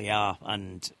 They really are,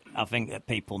 and I think that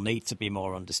people need to be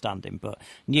more understanding. But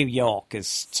New York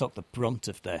has took the brunt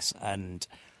of this, and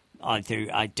I do.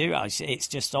 It's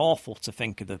just awful to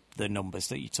think of the numbers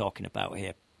that you're talking about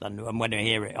here. And when I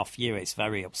hear it off you, it's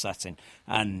very upsetting.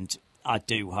 And I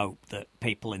do hope that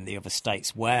people in the other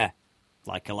states where,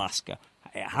 like Alaska,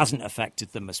 it hasn't affected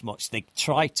them as much. They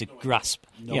try to grasp.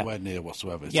 Nowhere near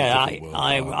whatsoever. It's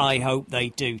I hope they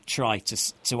do try to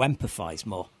empathise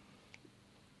more.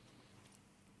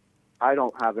 I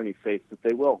don't have any faith that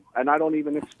they will. And I don't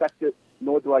even expect it,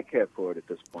 nor do I care for it at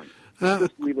this point.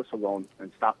 Just leave us alone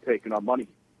and stop taking our money.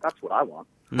 That's what I want.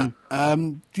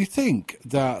 Do you think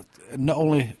that not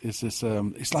only is this,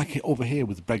 it's like over here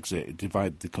with Brexit, it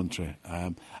divided the country,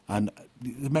 and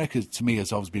America to me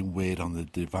has always been weird on the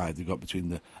divide they've got between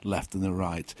the left and the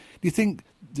right. Do you think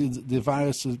the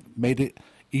virus has made it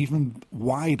even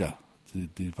wider, the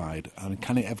divide, and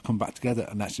can it ever come back together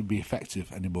and actually be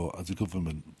effective anymore as a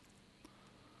government?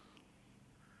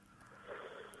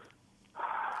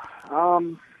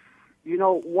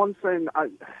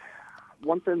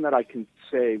 One thing that I can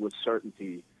say with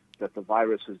certainty that the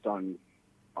virus has done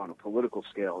on a political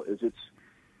scale is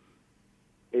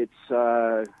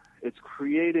it's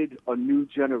created a new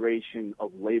generation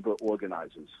of labor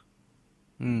organizers.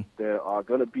 There are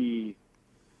going to be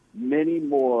many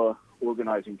more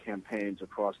organizing campaigns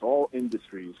across all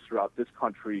industries throughout this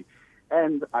country,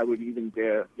 and I would even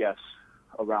dare guess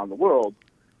around the world.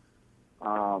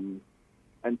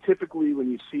 And typically when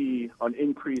you see an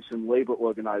increase in labor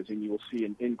organizing, you will see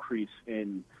an increase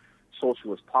in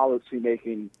socialist policy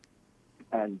making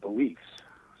and beliefs.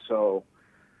 So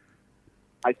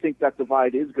I think that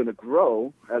divide is going to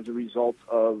grow as a result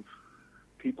of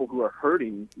people who are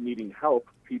hurting, needing help,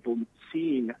 people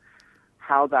seeing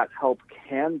how that help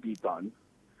can be done,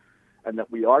 and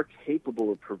that we are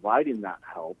capable of providing that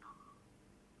help.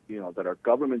 That our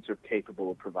governments are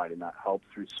capable of providing that help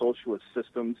through socialist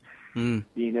systems being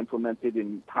implemented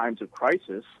in times of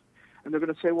crisis. And they're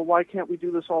going to say, well, why can't we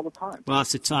do this all the time? Well,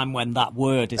 that's a time when that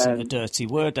word isn't a dirty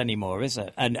word anymore, is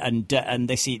it? And they're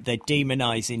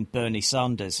demonising Bernie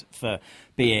Sanders for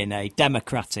being a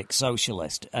democratic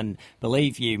socialist. And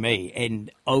believe you me,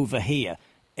 over here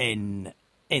in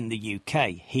the UK,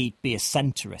 he'd be a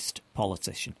centrist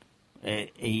politician.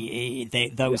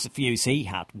 Those views he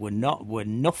had were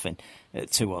nothing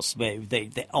to us.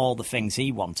 All the things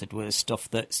he wanted were stuff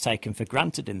that's taken for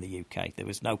granted in the UK. There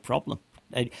was no problem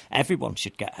Everyone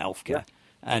should get healthcare.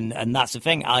 And that's the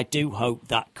thing. I do hope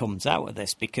that comes out of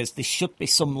this, because there should be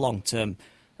some long-term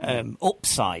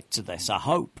upside to this, I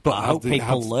hope. But I hope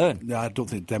people learn. I don't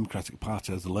think the Democratic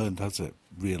Party has learned, has it,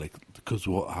 really, because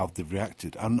of how they've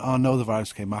reacted. And I know the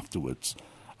virus came afterwards,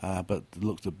 but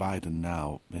look at Biden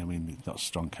now. I mean, he's not a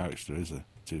strong character, is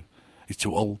he? He's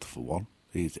too old, for one.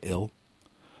 He's ill.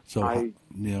 So, I'm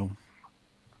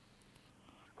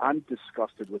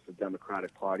disgusted with the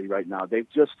Democratic Party right now. They've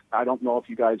just, I don't know if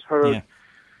you guys heard,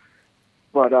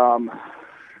 but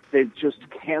they've just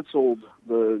canceled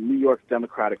the New York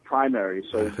Democratic primary.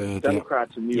 So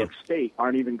Democrats in New York State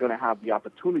aren't even going to have the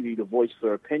opportunity to voice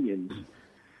their opinions.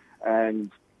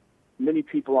 And many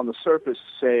people on the surface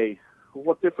say, well,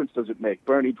 what difference does it make?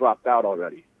 Bernie dropped out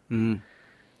already.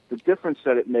 The difference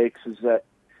that it makes is that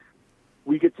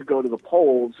we get to go to the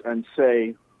polls and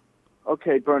say,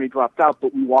 okay, Bernie dropped out,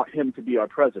 but we want him to be our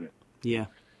president. Yeah.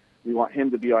 We want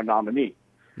him to be our nominee.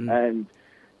 And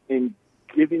in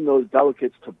giving those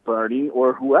delegates to Bernie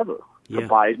or whoever, to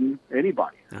Biden,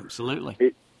 anybody. Absolutely.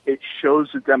 It shows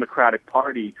the Democratic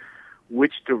Party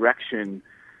which direction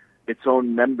its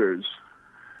own members,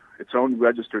 its own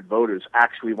registered voters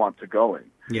actually want to go in.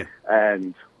 Yeah.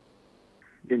 And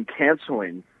in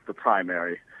canceling the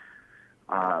primary,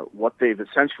 what they've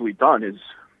essentially done is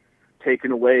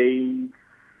taken away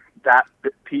that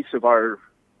piece of our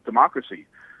democracy.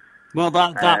 Well,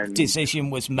 that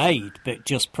decision was made, but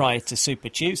just prior to Super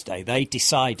Tuesday. They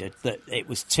decided that it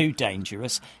was too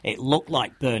dangerous. It looked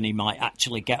like Bernie might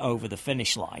actually get over the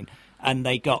finish line, and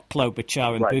they got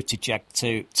Klobuchar and Buttigieg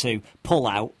to pull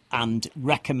out and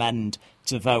recommend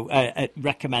to vote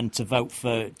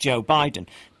for Joe Biden,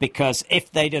 because if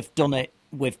they'd have done it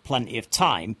with plenty of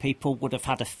time, people would have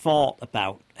had a thought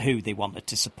about who they wanted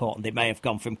to support, and they may have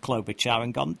gone from Klobuchar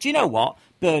and gone, do you know what,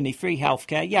 Bernie, free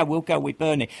healthcare, yeah, we'll go with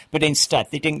Bernie. But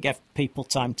instead, they didn't give people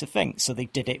time to think, so they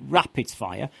did it rapid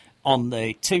fire on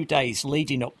the 2 days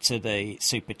leading up to the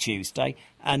Super Tuesday,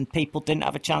 and people didn't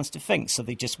have a chance to think, so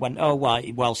they just went, oh,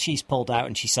 well, she's pulled out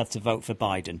and she said to vote for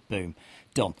Biden. Boom,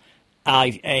 done.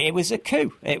 It was a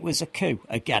coup. It was a coup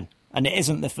again, and it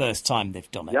isn't the first time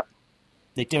they've done it. Yep.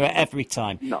 They do it every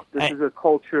time. No, this is a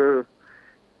culture,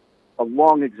 a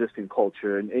long existing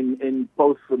culture in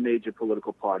both the major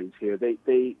political parties here.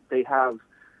 They have,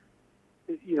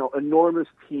 enormous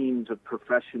teams of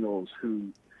professionals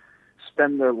who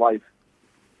spend their life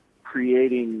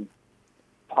creating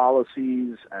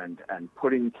policies and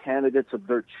putting candidates of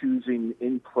their choosing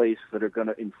in place that are going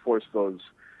to enforce those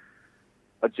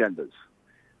agendas.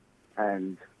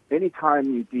 And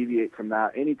anytime you deviate from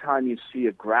that, anytime you see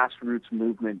a grassroots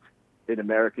movement in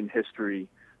American history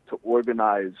to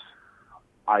organize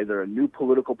either a new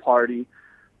political party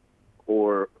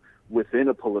or within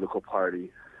a political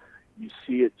party, you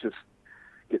see it just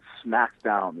get smacked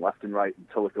down left and right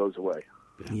until it goes away.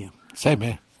 Yeah. Same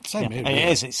here. Same here. It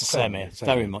is. It's the same here.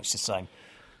 Very much the same.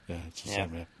 Yeah, it's the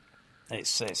same here.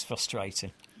 It's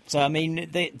frustrating. So, I mean,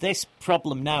 this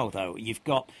problem now, though, you've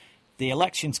got the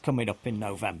elections coming up in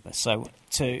November. So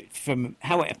from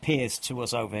how it appears to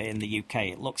us over here in the UK,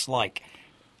 it looks like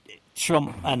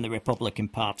Trump and the Republican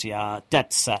Party are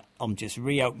dead set on just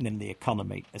reopening the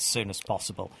economy as soon as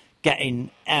possible,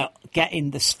 getting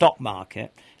the stock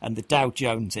market and the Dow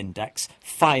Jones index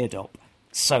fired up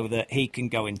so that he can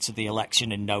go into the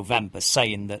election in November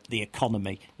saying that the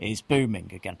economy is booming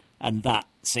again. And that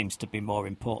seems to be more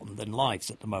important than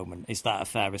lives at the moment. Is that a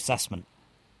fair assessment?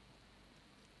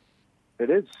 It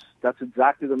is. That's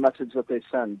exactly the message that they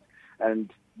send.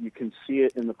 And you can see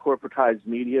it in the corporatized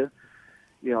media.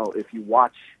 If you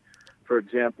watch, for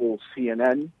example,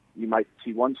 CNN, you might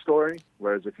see one story,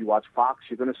 whereas if you watch Fox,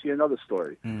 you're going to see another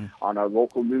story. On our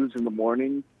local news in the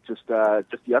morning, just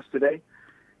yesterday,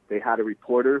 they had a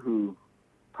reporter who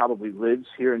probably lives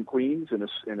here in Queens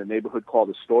in a neighborhood called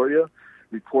Astoria,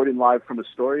 reporting live from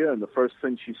Astoria, and the first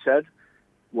thing she said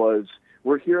was,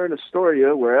 we're here in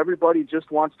Astoria where everybody just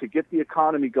wants to get the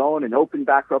economy going and open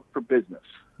back up for business.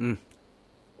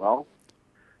 Well,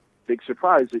 big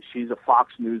surprise that she's a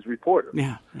Fox News reporter.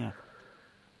 Yeah.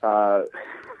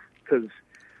 Because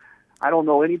I don't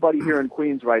know anybody here in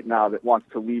Queens right now that wants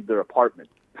to leave their apartment.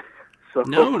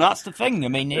 No, that's the thing. I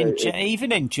mean,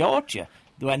 even in Georgia,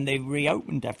 when they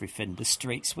reopened everything, the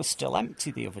streets were still empty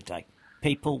the other day.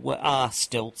 People are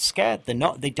still scared.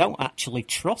 They don't actually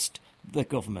trust the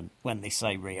government when they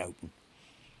say reopen.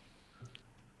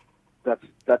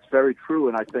 That's very true,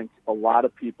 and I think a lot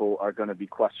of people are going to be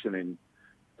questioning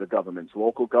the governments,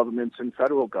 local governments and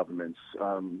federal governments.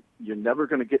 You're never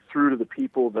going to get through to the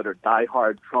people that are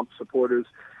diehard Trump supporters.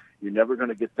 You're never going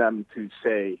to get them to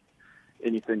say,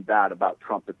 anything bad about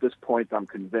Trump. At this point, I'm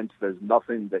convinced there's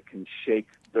nothing that can shake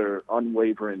their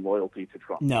unwavering loyalty to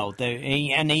Trump. No,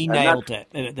 he nailed it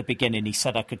at the beginning. He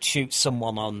said I could shoot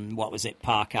someone on, what was it,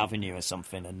 Park Avenue or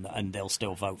something, and they'll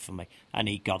still vote for me. And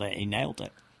he got it. He nailed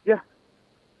it. Yeah.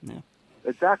 Yeah.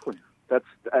 Exactly.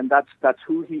 That's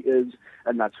who he is,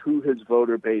 and that's who his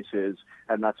voter base is,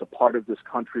 and that's a part of this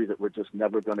country that we're just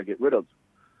never going to get rid of.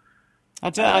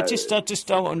 I just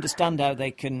don't understand how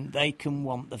they can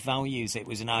want the values. It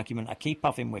was an argument I keep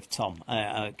having with Tom,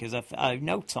 because I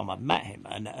know Tom, I've met him,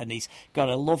 and he's got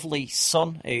a lovely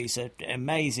son. He's an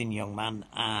amazing young man,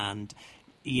 and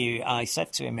I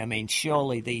said to him, I mean,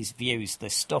 surely these views, the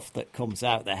stuff that comes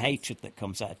out, the hatred that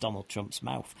comes out of Donald Trump's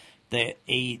mouth,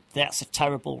 that's a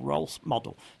terrible role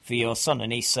model for your son.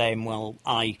 And he's saying, well,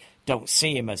 I don't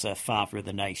see him as a father of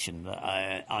the nation.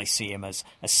 I see him as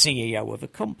a CEO of a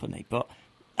company. But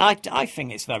I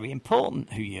think it's very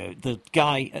important who the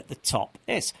guy at the top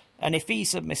is. And if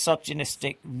he's a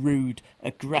misogynistic, rude,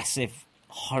 aggressive,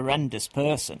 horrendous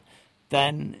person,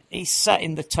 then he's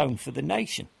setting the tone for the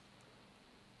nation.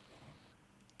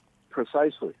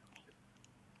 Precisely.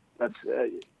 That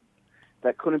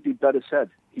couldn't be better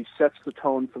said. He sets the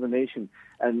tone for the nation,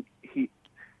 and he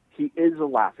is a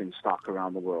laughing stock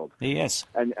around the world. He is.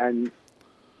 And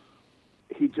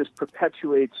he just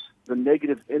perpetuates the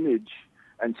negative image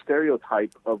and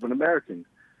stereotype of an American.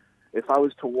 If I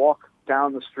was to walk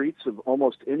down the streets of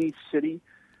almost any city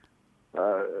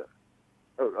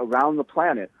around the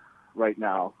planet right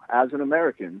now as an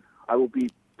American, I will be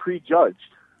prejudged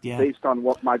based on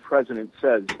what my president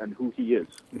says and who he is.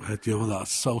 Well,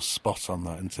 that's so spot on,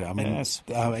 that, isn't it?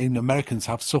 I mean, Americans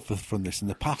have suffered from this in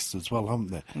the past as well,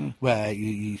 haven't they? Where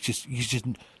you just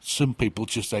some people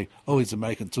just say, "Oh, he's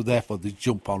American," so therefore they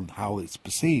jump on how it's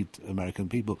perceived American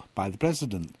people by the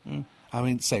president. I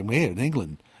mean, same way here in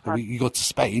England. You go to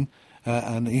Spain,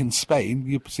 and in Spain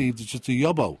you're perceived as just a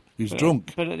yobbo who's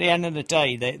drunk. But at the end of the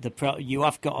day, you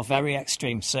have got a very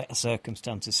extreme set of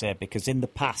circumstances here, because in the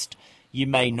past, you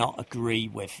may not agree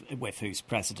with who's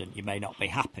president. You may not be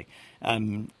happy.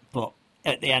 But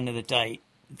at the end of the day,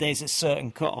 there's a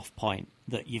certain cut-off point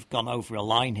that you've gone over a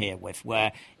line here with,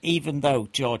 where even though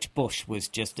George Bush was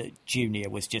just a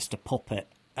puppet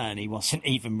and he wasn't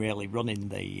even really running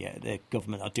the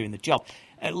government or doing the job,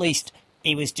 at least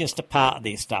he was just a part of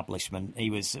the establishment. He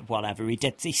was whatever.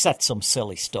 He said some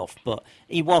silly stuff, but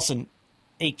he wasn't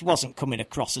coming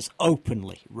across as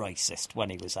openly racist when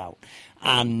he was out.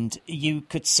 And you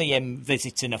could see him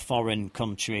visiting a foreign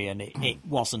country, and it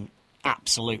wasn't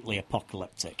absolutely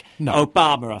apocalyptic. No.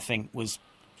 Obama, I think, was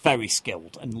very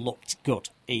skilled and looked good.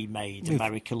 He made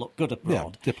America look good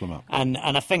abroad. Yeah, diplomat. And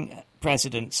I think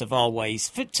presidents have always,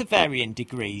 to varying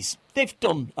degrees, they've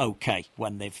done okay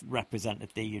when they've represented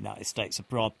the United States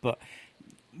abroad. But,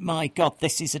 my God,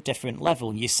 this is a different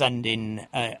level. You send in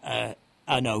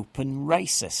an open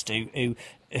racist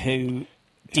who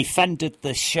defended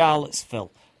the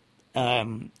Charlottesville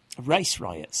race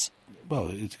riots. Well,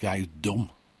 it's a guy who's dumb.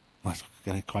 That's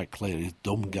quite clear. He's a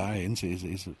dumb guy, isn't he?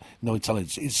 He's no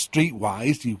intelligence. He's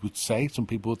streetwise, you would say, some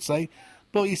people would say.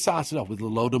 But he started off with a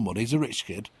load of money. He's a rich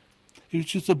kid. He was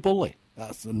just a bully.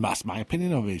 That's my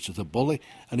opinion of him. He's just a bully.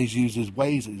 And he's used his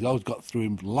ways that he's always got through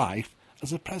in life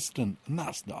as a president. And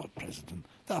that's not a president.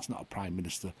 That's not a prime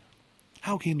minister.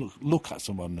 How can you look at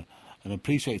someone and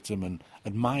appreciate them and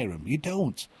admire them? You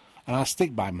don't. And I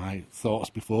stick by my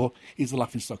thoughts before. He's a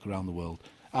laughingstock around the world.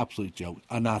 Absolute joke.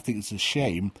 And I think it's a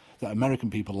shame that American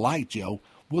people like Joe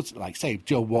would, like, say, if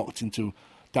Joe walked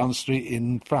down the street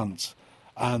in France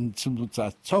and someone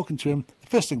started talking to him, the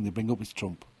first thing they bring up is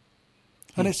Trump.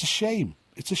 And it's a shame.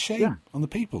 It's a shame on the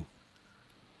people.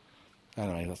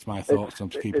 Anyway, that's my thoughts. I'm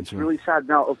just keeping It's really sad.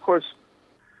 Now, of course,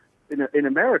 in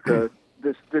America,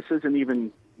 this isn't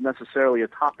even necessarily a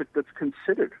topic that's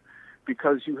considered,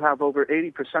 because you have over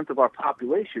 80% of our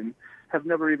population have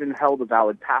never even held a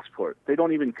valid passport. They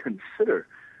don't even consider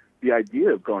the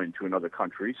idea of going to another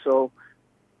country, so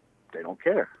they don't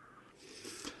care.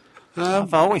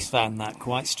 I've always found that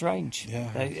quite strange.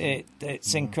 Yeah,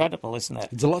 it's incredible, isn't it?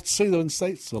 There's a lot to see, though, in the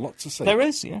States. There's a lot to see. There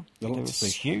is, yeah. There's a lot to see.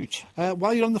 It's huge.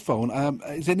 While you're on the phone,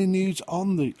 is there any news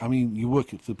on the... I mean, you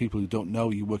work, for the people who don't know,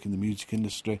 you work in the music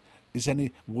industry. Is there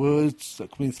any words that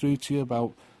are coming through to you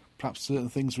about perhaps certain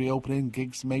things reopening,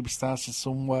 gigs maybe started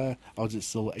somewhere, or is it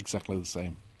still exactly the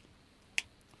same?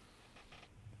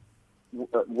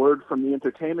 Word from the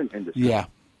entertainment industry? Yeah.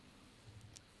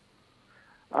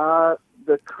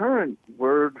 The current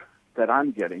word that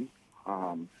I'm getting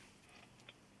from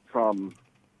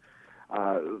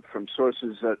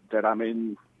sources that I'm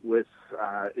in with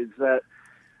is that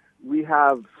we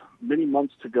have many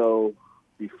months to go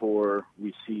before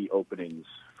we see openings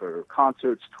for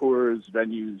concerts, tours,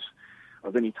 venues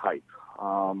of any type.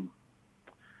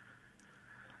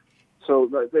 So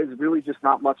there's really just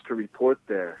not much to report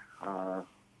there.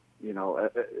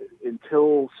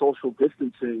 Until social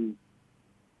distancing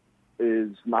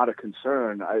is not a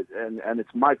concern, and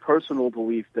it's my personal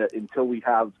belief that until we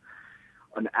have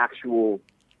an actual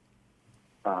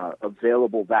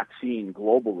available vaccine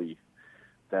globally,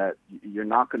 that you're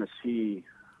not going to see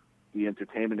the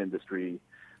entertainment industry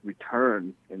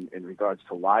return in regards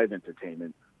to live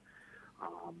entertainment.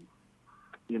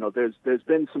 There's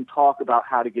been some talk about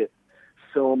how to get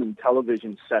film and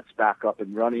television sets back up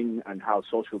and running, and how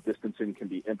social distancing can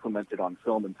be implemented on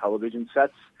film and television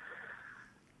sets.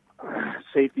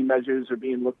 Safety measures are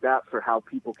being looked at for how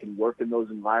people can work in those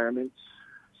environments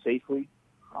safely.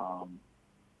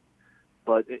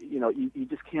 But you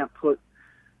just can't put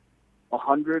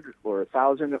 100 or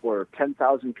 1,000 or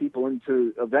 10,000 people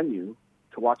into a venue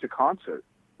to watch a concert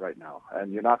right now,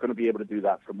 and you're not going to be able to do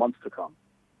that for months to come.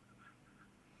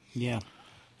 Yeah.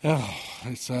 Oh,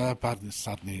 it's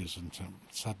sad news, and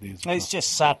sad news. It's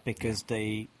just sad because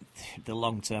the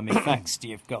long-term effects.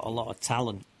 You've got a lot of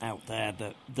talent out there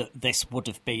that this would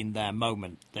have been their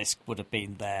moment. This would have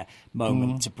been their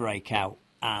moment to break out,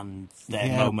 and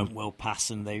their moment will pass.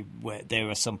 And there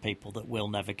are some people that will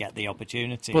never get the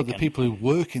opportunity. But the people who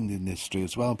work in the industry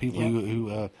as well, people who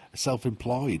are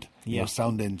self-employed,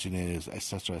 sound engineers,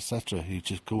 etc., who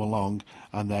just go along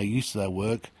and they're used to their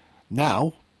work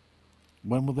now.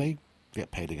 When will they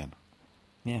get paid again?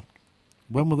 Yeah.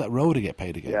 When will that roader get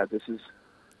paid again? Yeah,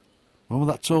 when will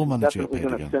that toll manager get paid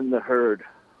again? Definitely going to thin the herd.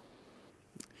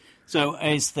 So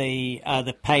is the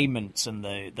payments and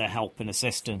the help and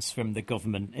assistance from the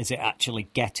government, is it actually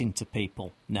getting to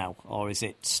people now, or is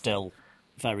it still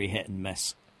very hit and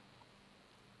miss?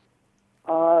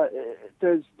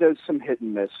 There's some hit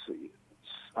and miss.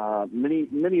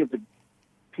 Many of the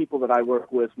people that I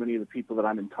work with, many of the people that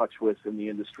I'm in touch with in the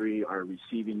industry are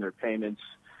receiving their payments.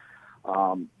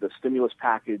 The stimulus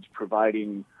package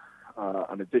providing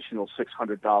an additional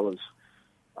 $600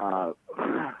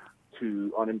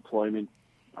 to unemployment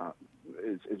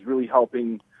is really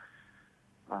helping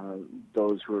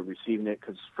those who are receiving it.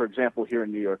 Because, for example, here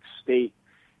in New York State,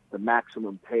 the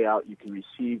maximum payout you can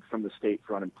receive from the state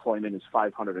for unemployment is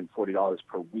 $540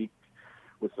 per week.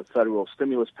 With the federal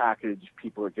stimulus package,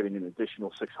 people are getting an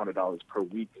additional $600 per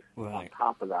week on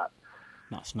top of that.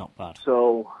 That's not bad.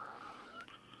 So,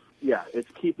 yeah, it's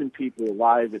keeping people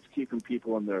alive. It's keeping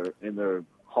people in their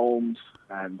homes,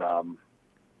 and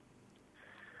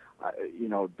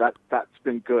that's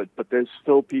been good. But there's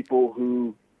still people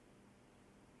who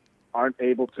aren't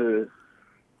able to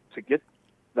get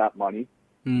that money.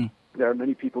 There are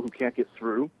many people who can't get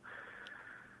through.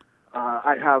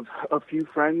 I have a few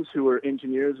friends who are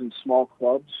engineers in small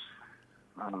clubs,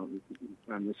 and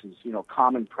this is,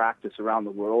 common practice around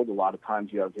the world. A lot of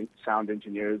times you have sound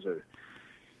engineers or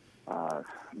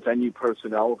venue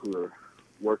personnel who are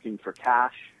working for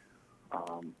cash.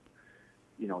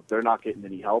 They're not getting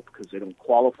any help because they don't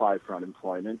qualify for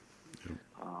unemployment.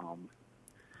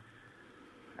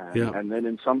 And then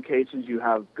in some cases you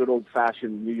have good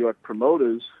old-fashioned New York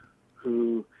promoters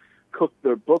who cook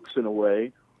their books in a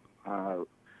way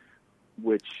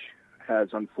which has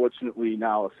unfortunately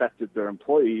now affected their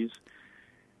employees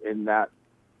in that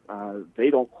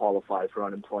they don't qualify for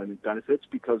unemployment benefits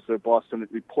because their boss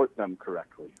didn't report them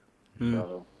correctly.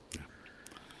 So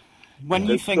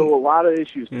there's still a lot of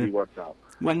issues to be worked out.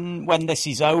 When this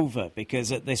is over,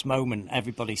 because at this moment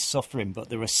everybody's suffering, but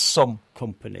there are some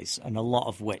companies, and a lot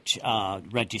of which are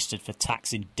registered for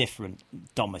tax in different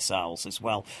domiciles as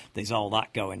well. There's all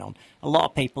that going on. A lot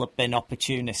of people have been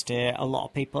opportunist here. A lot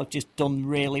of people have just done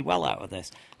really well out of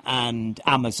this. And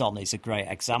Amazon is a great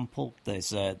example. There's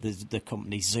the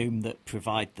company Zoom that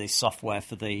provide the software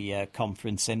for the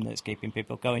conferencing that's keeping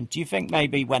people going. Do you think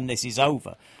maybe when this is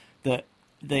over that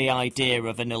the idea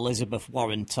of an Elizabeth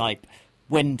Warren type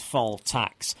windfall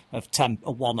tax of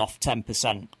a one-off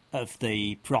 10% of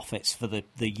the profits for the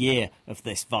year of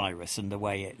this virus and the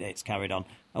way it's carried on,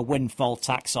 a windfall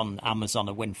tax on Amazon,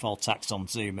 a windfall tax on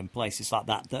Zoom and places like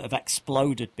that have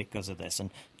exploded because of this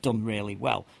and done really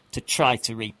well, to try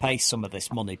to repay some of this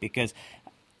money? Because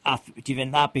do you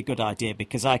think that'd be a good idea?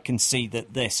 Because I can see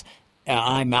that this,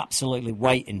 I'm absolutely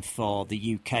waiting for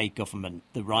the UK government,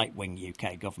 the right-wing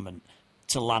UK government,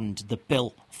 to land the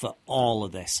bill for all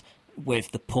of this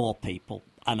with the poor people,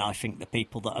 and I think the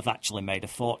people that have actually made a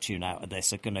fortune out of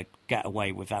this are going to get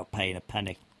away without paying a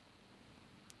penny.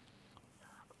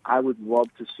 I would love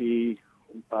to see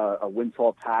a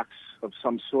windfall tax of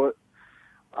some sort.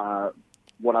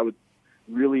 What I would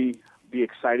really be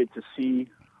excited to see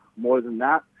more than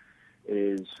that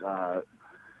is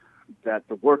that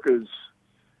the workers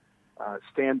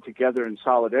stand together in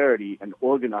solidarity and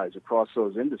organize across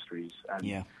those industries. And,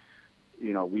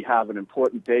 you know, we have an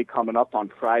important day coming up on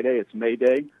Friday. It's May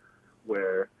Day,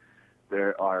 where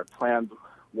there are planned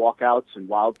walkouts and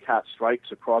wildcat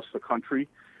strikes across the country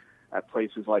at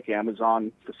places like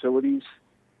Amazon facilities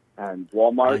and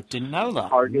Walmart. I didn't know that.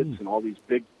 Targets and all these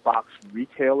big box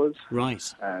retailers. Right.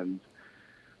 And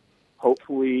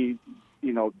hopefully,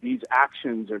 you know, these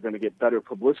actions are going to get better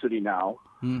publicity now.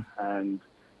 And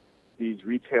these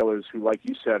retailers who, like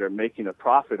you said, are making a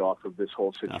profit off of this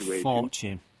whole situation. A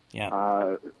fortune,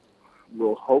 yeah.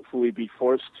 Will hopefully be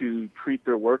forced to treat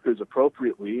their workers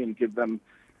appropriately and give them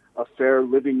a fair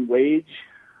living wage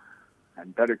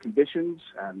and better conditions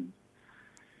and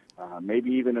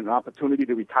maybe even an opportunity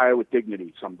to retire with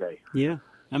dignity someday. Yeah.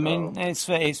 I mean,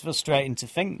 it's frustrating to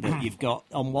think that you've got,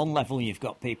 on one level, you've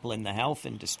got people in the health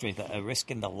industry that are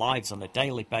risking their lives on a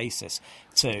daily basis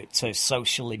to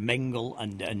socially mingle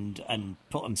and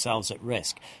put themselves at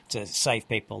risk to save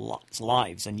people's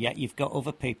lives, and yet you've got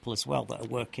other people as well that are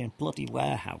working in a bloody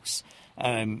warehouse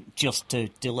just to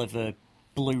deliver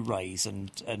Blu-rays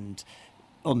and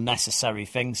unnecessary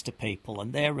things to people,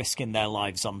 and they're risking their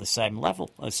lives on the same level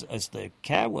as the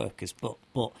care workers, but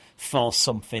for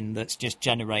something that's just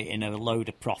generating a load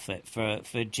of profit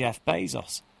for Jeff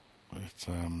Bezos.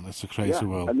 It's a crazy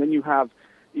world. And then you have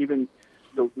even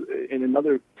in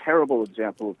another terrible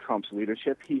example of Trump's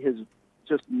leadership, he has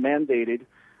just mandated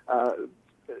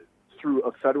through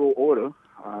a federal order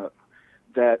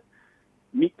that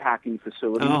meatpacking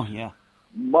facilities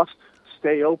must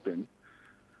stay open.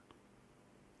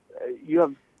 You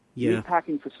have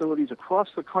meatpacking facilities across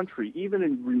the country, even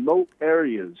in remote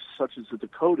areas such as the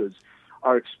Dakotas,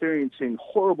 are experiencing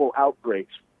horrible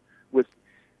outbreaks with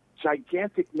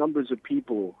gigantic numbers of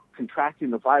people contracting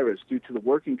the virus due to the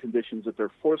working conditions that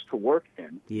they're forced to work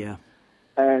in. Yeah.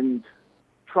 And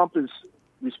Trump is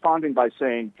responding by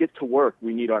saying, get to work,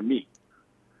 we need our meat.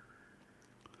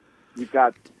 You've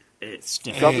got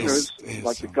governors,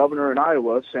 like the governor in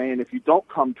Iowa, saying if you don't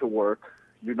come to work,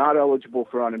 you're not eligible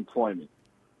for unemployment.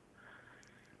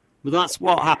 Well, that's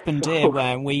what happened here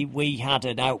when we had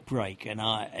an outbreak, and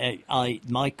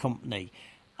my company,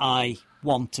 I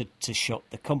wanted to shut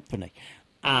the company,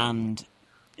 and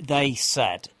they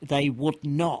said they would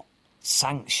not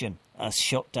sanction a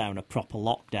shutdown, a proper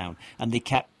lockdown, and they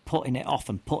kept putting it off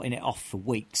for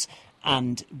weeks,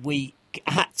 and we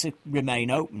had to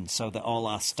remain open so that all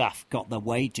our staff got their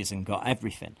wages and got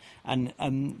everything, and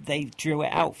they drew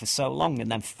it out for so long,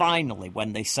 and then finally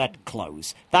when they said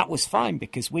close, that was fine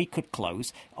because we could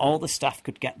close, all the staff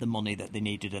could get the money that they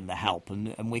needed and the help,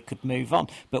 and we could move on.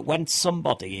 But when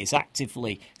somebody is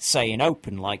actively saying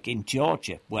open, like in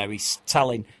Georgia where he's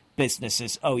telling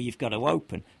businesses, oh, you've got to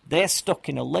open, they're stuck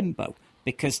in a limbo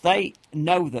because they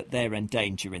know that they're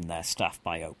endangering their staff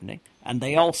by opening, and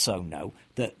they also know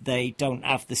that they don't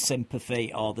have the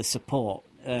sympathy or the support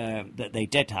that they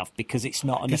did have because it's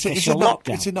not an official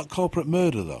lockdown. Is it not corporate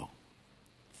murder, though?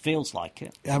 Feels like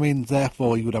it. I mean,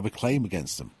 therefore, you would have a claim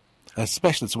against them,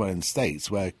 especially somewhere in the States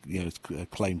where it's a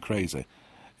claim crazy.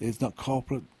 It's not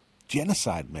corporate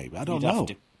genocide, maybe. I don't know. You'd have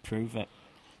to prove it.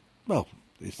 Well,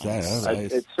 it's there.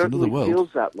 It certainly feels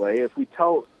that way. If we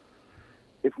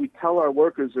tell our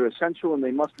workers they're essential and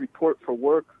they must report for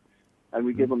work, and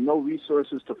we give them no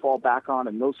resources to fall back on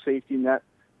and no safety net,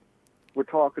 we're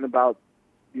talking about,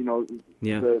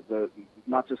 the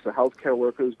not just the healthcare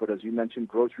workers, but as you mentioned,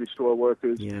 grocery store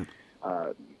workers,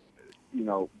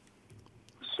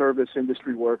 service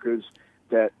industry workers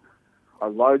that are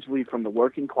largely from the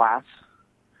working class,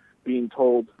 being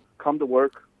told, come to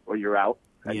work or you're out,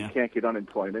 and you can't get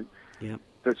unemployment. Yeah.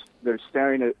 They're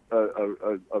staring at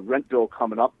a rent bill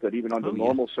coming up that even under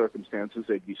normal circumstances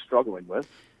they'd be struggling with.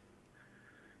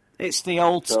 It's the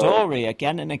old story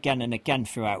again and again and again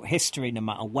throughout history, no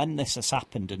matter when this has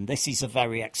happened. And this is a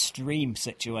very extreme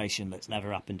situation that's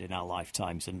never happened in our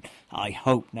lifetimes, and I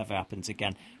hope never happens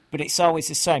again. But it's always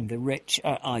the same. The rich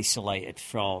are isolated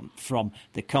from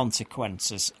the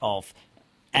consequences of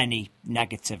any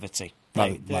negativity.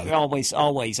 They're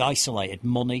always isolated.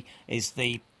 Money is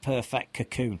the perfect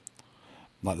cocoon.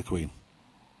 Like the Queen.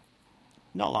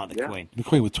 Not like the Queen. The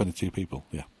Queen with 22 people,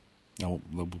 yeah.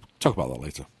 We'll talk about that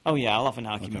later. Oh, yeah, I'll have an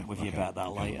argument with you about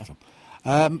that later.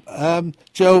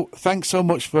 Joe, thanks so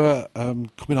much for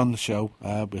coming on the show.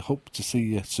 We hope to see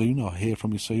you soon or hear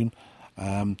from you soon.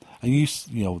 And you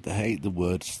hate the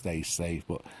word stay safe,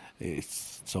 but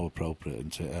it's so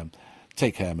appropriate. And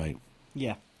take care, mate.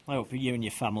 Yeah, I hope you and your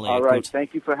family All are right, good.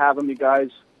 thank you for having me, guys.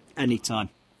 Anytime.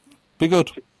 Be good.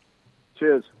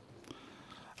 Cheers.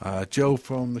 Joe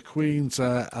from the Queens,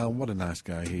 what a nice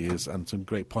guy he is, and some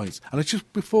great points. And it's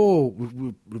just before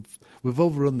we've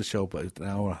overrun the show, but it's an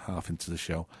hour and a half into the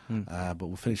show, but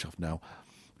we'll finish off now.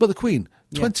 But the Queen,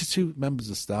 22 members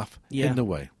of staff in the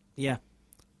way. Yeah.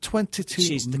 22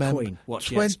 She's the Queen. What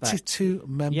do you expect? 22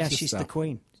 members of staff. Yeah, she's the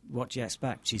Queen. What do you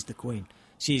expect? She's the Queen.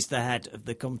 She's the head of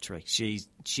the country. She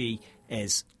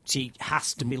has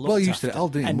to be looked well, you after.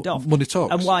 said it, End of. Money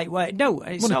talks. And why? No,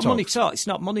 it's money not talks. money talk. It's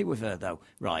not money with her, though,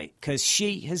 right? Because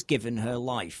she has given her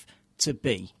life to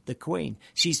be the Queen.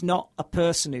 She's not a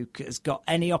person who has got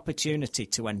any opportunity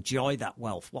to enjoy that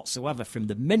wealth whatsoever. From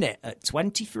the minute at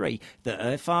 23 that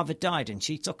her father died and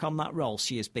she took on that role,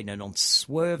 she has been an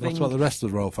unswerving That's what the rest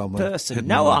of the royal family person.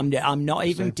 No, I'm not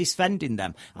even defending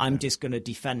them. I'm just going to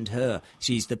defend her.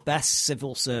 She's the best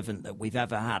civil servant that we've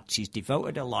ever had. She's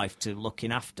devoted her life to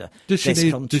looking after this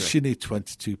country. Does she need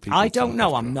 22 people? I don't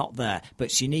know. I'm not there. But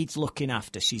she needs looking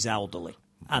after. She's elderly.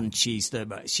 And she is the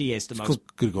most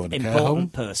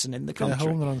important person in the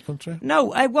country. No,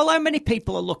 well, how many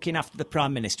people are looking after the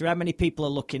Prime Minister? How many people are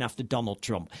looking after Donald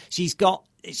Trump?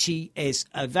 She is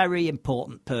a very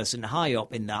important person high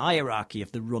up in the hierarchy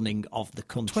of the running of the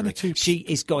country. 22. She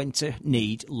is going to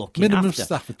need looking minimum after.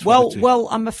 Staff of 22. Well,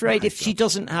 I'm afraid if she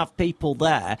doesn't have people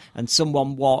there and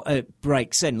someone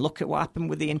breaks in, look at what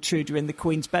happened with the intruder in the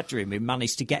Queen's bedroom who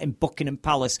managed to get in Buckingham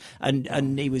Palace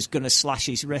and he was going to slash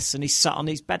his wrists and he sat on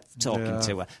his bed talking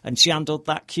to her and she handled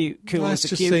that cool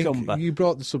as a cucumber. You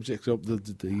brought the subject up,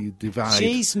 the divide.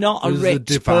 She's not a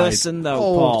rich person, though,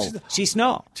 Paul. She's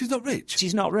not. She's not rich.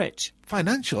 She's not rich.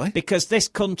 Financially? Because this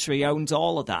country owns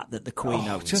all of that the Queen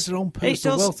owns. She has her own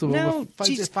personal wealth of over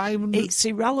 500. It's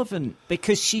irrelevant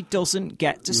because she doesn't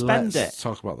get to spend Let's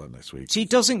talk about that next week. She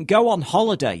doesn't go on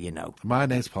holiday, you know. My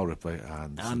name's Paul Ripley.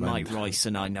 And I'm Mike Royce,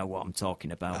 and I know what I'm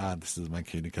talking about. And this is the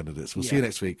Mancunian Candidates. We'll see you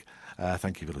next week.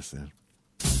 Thank you for listening.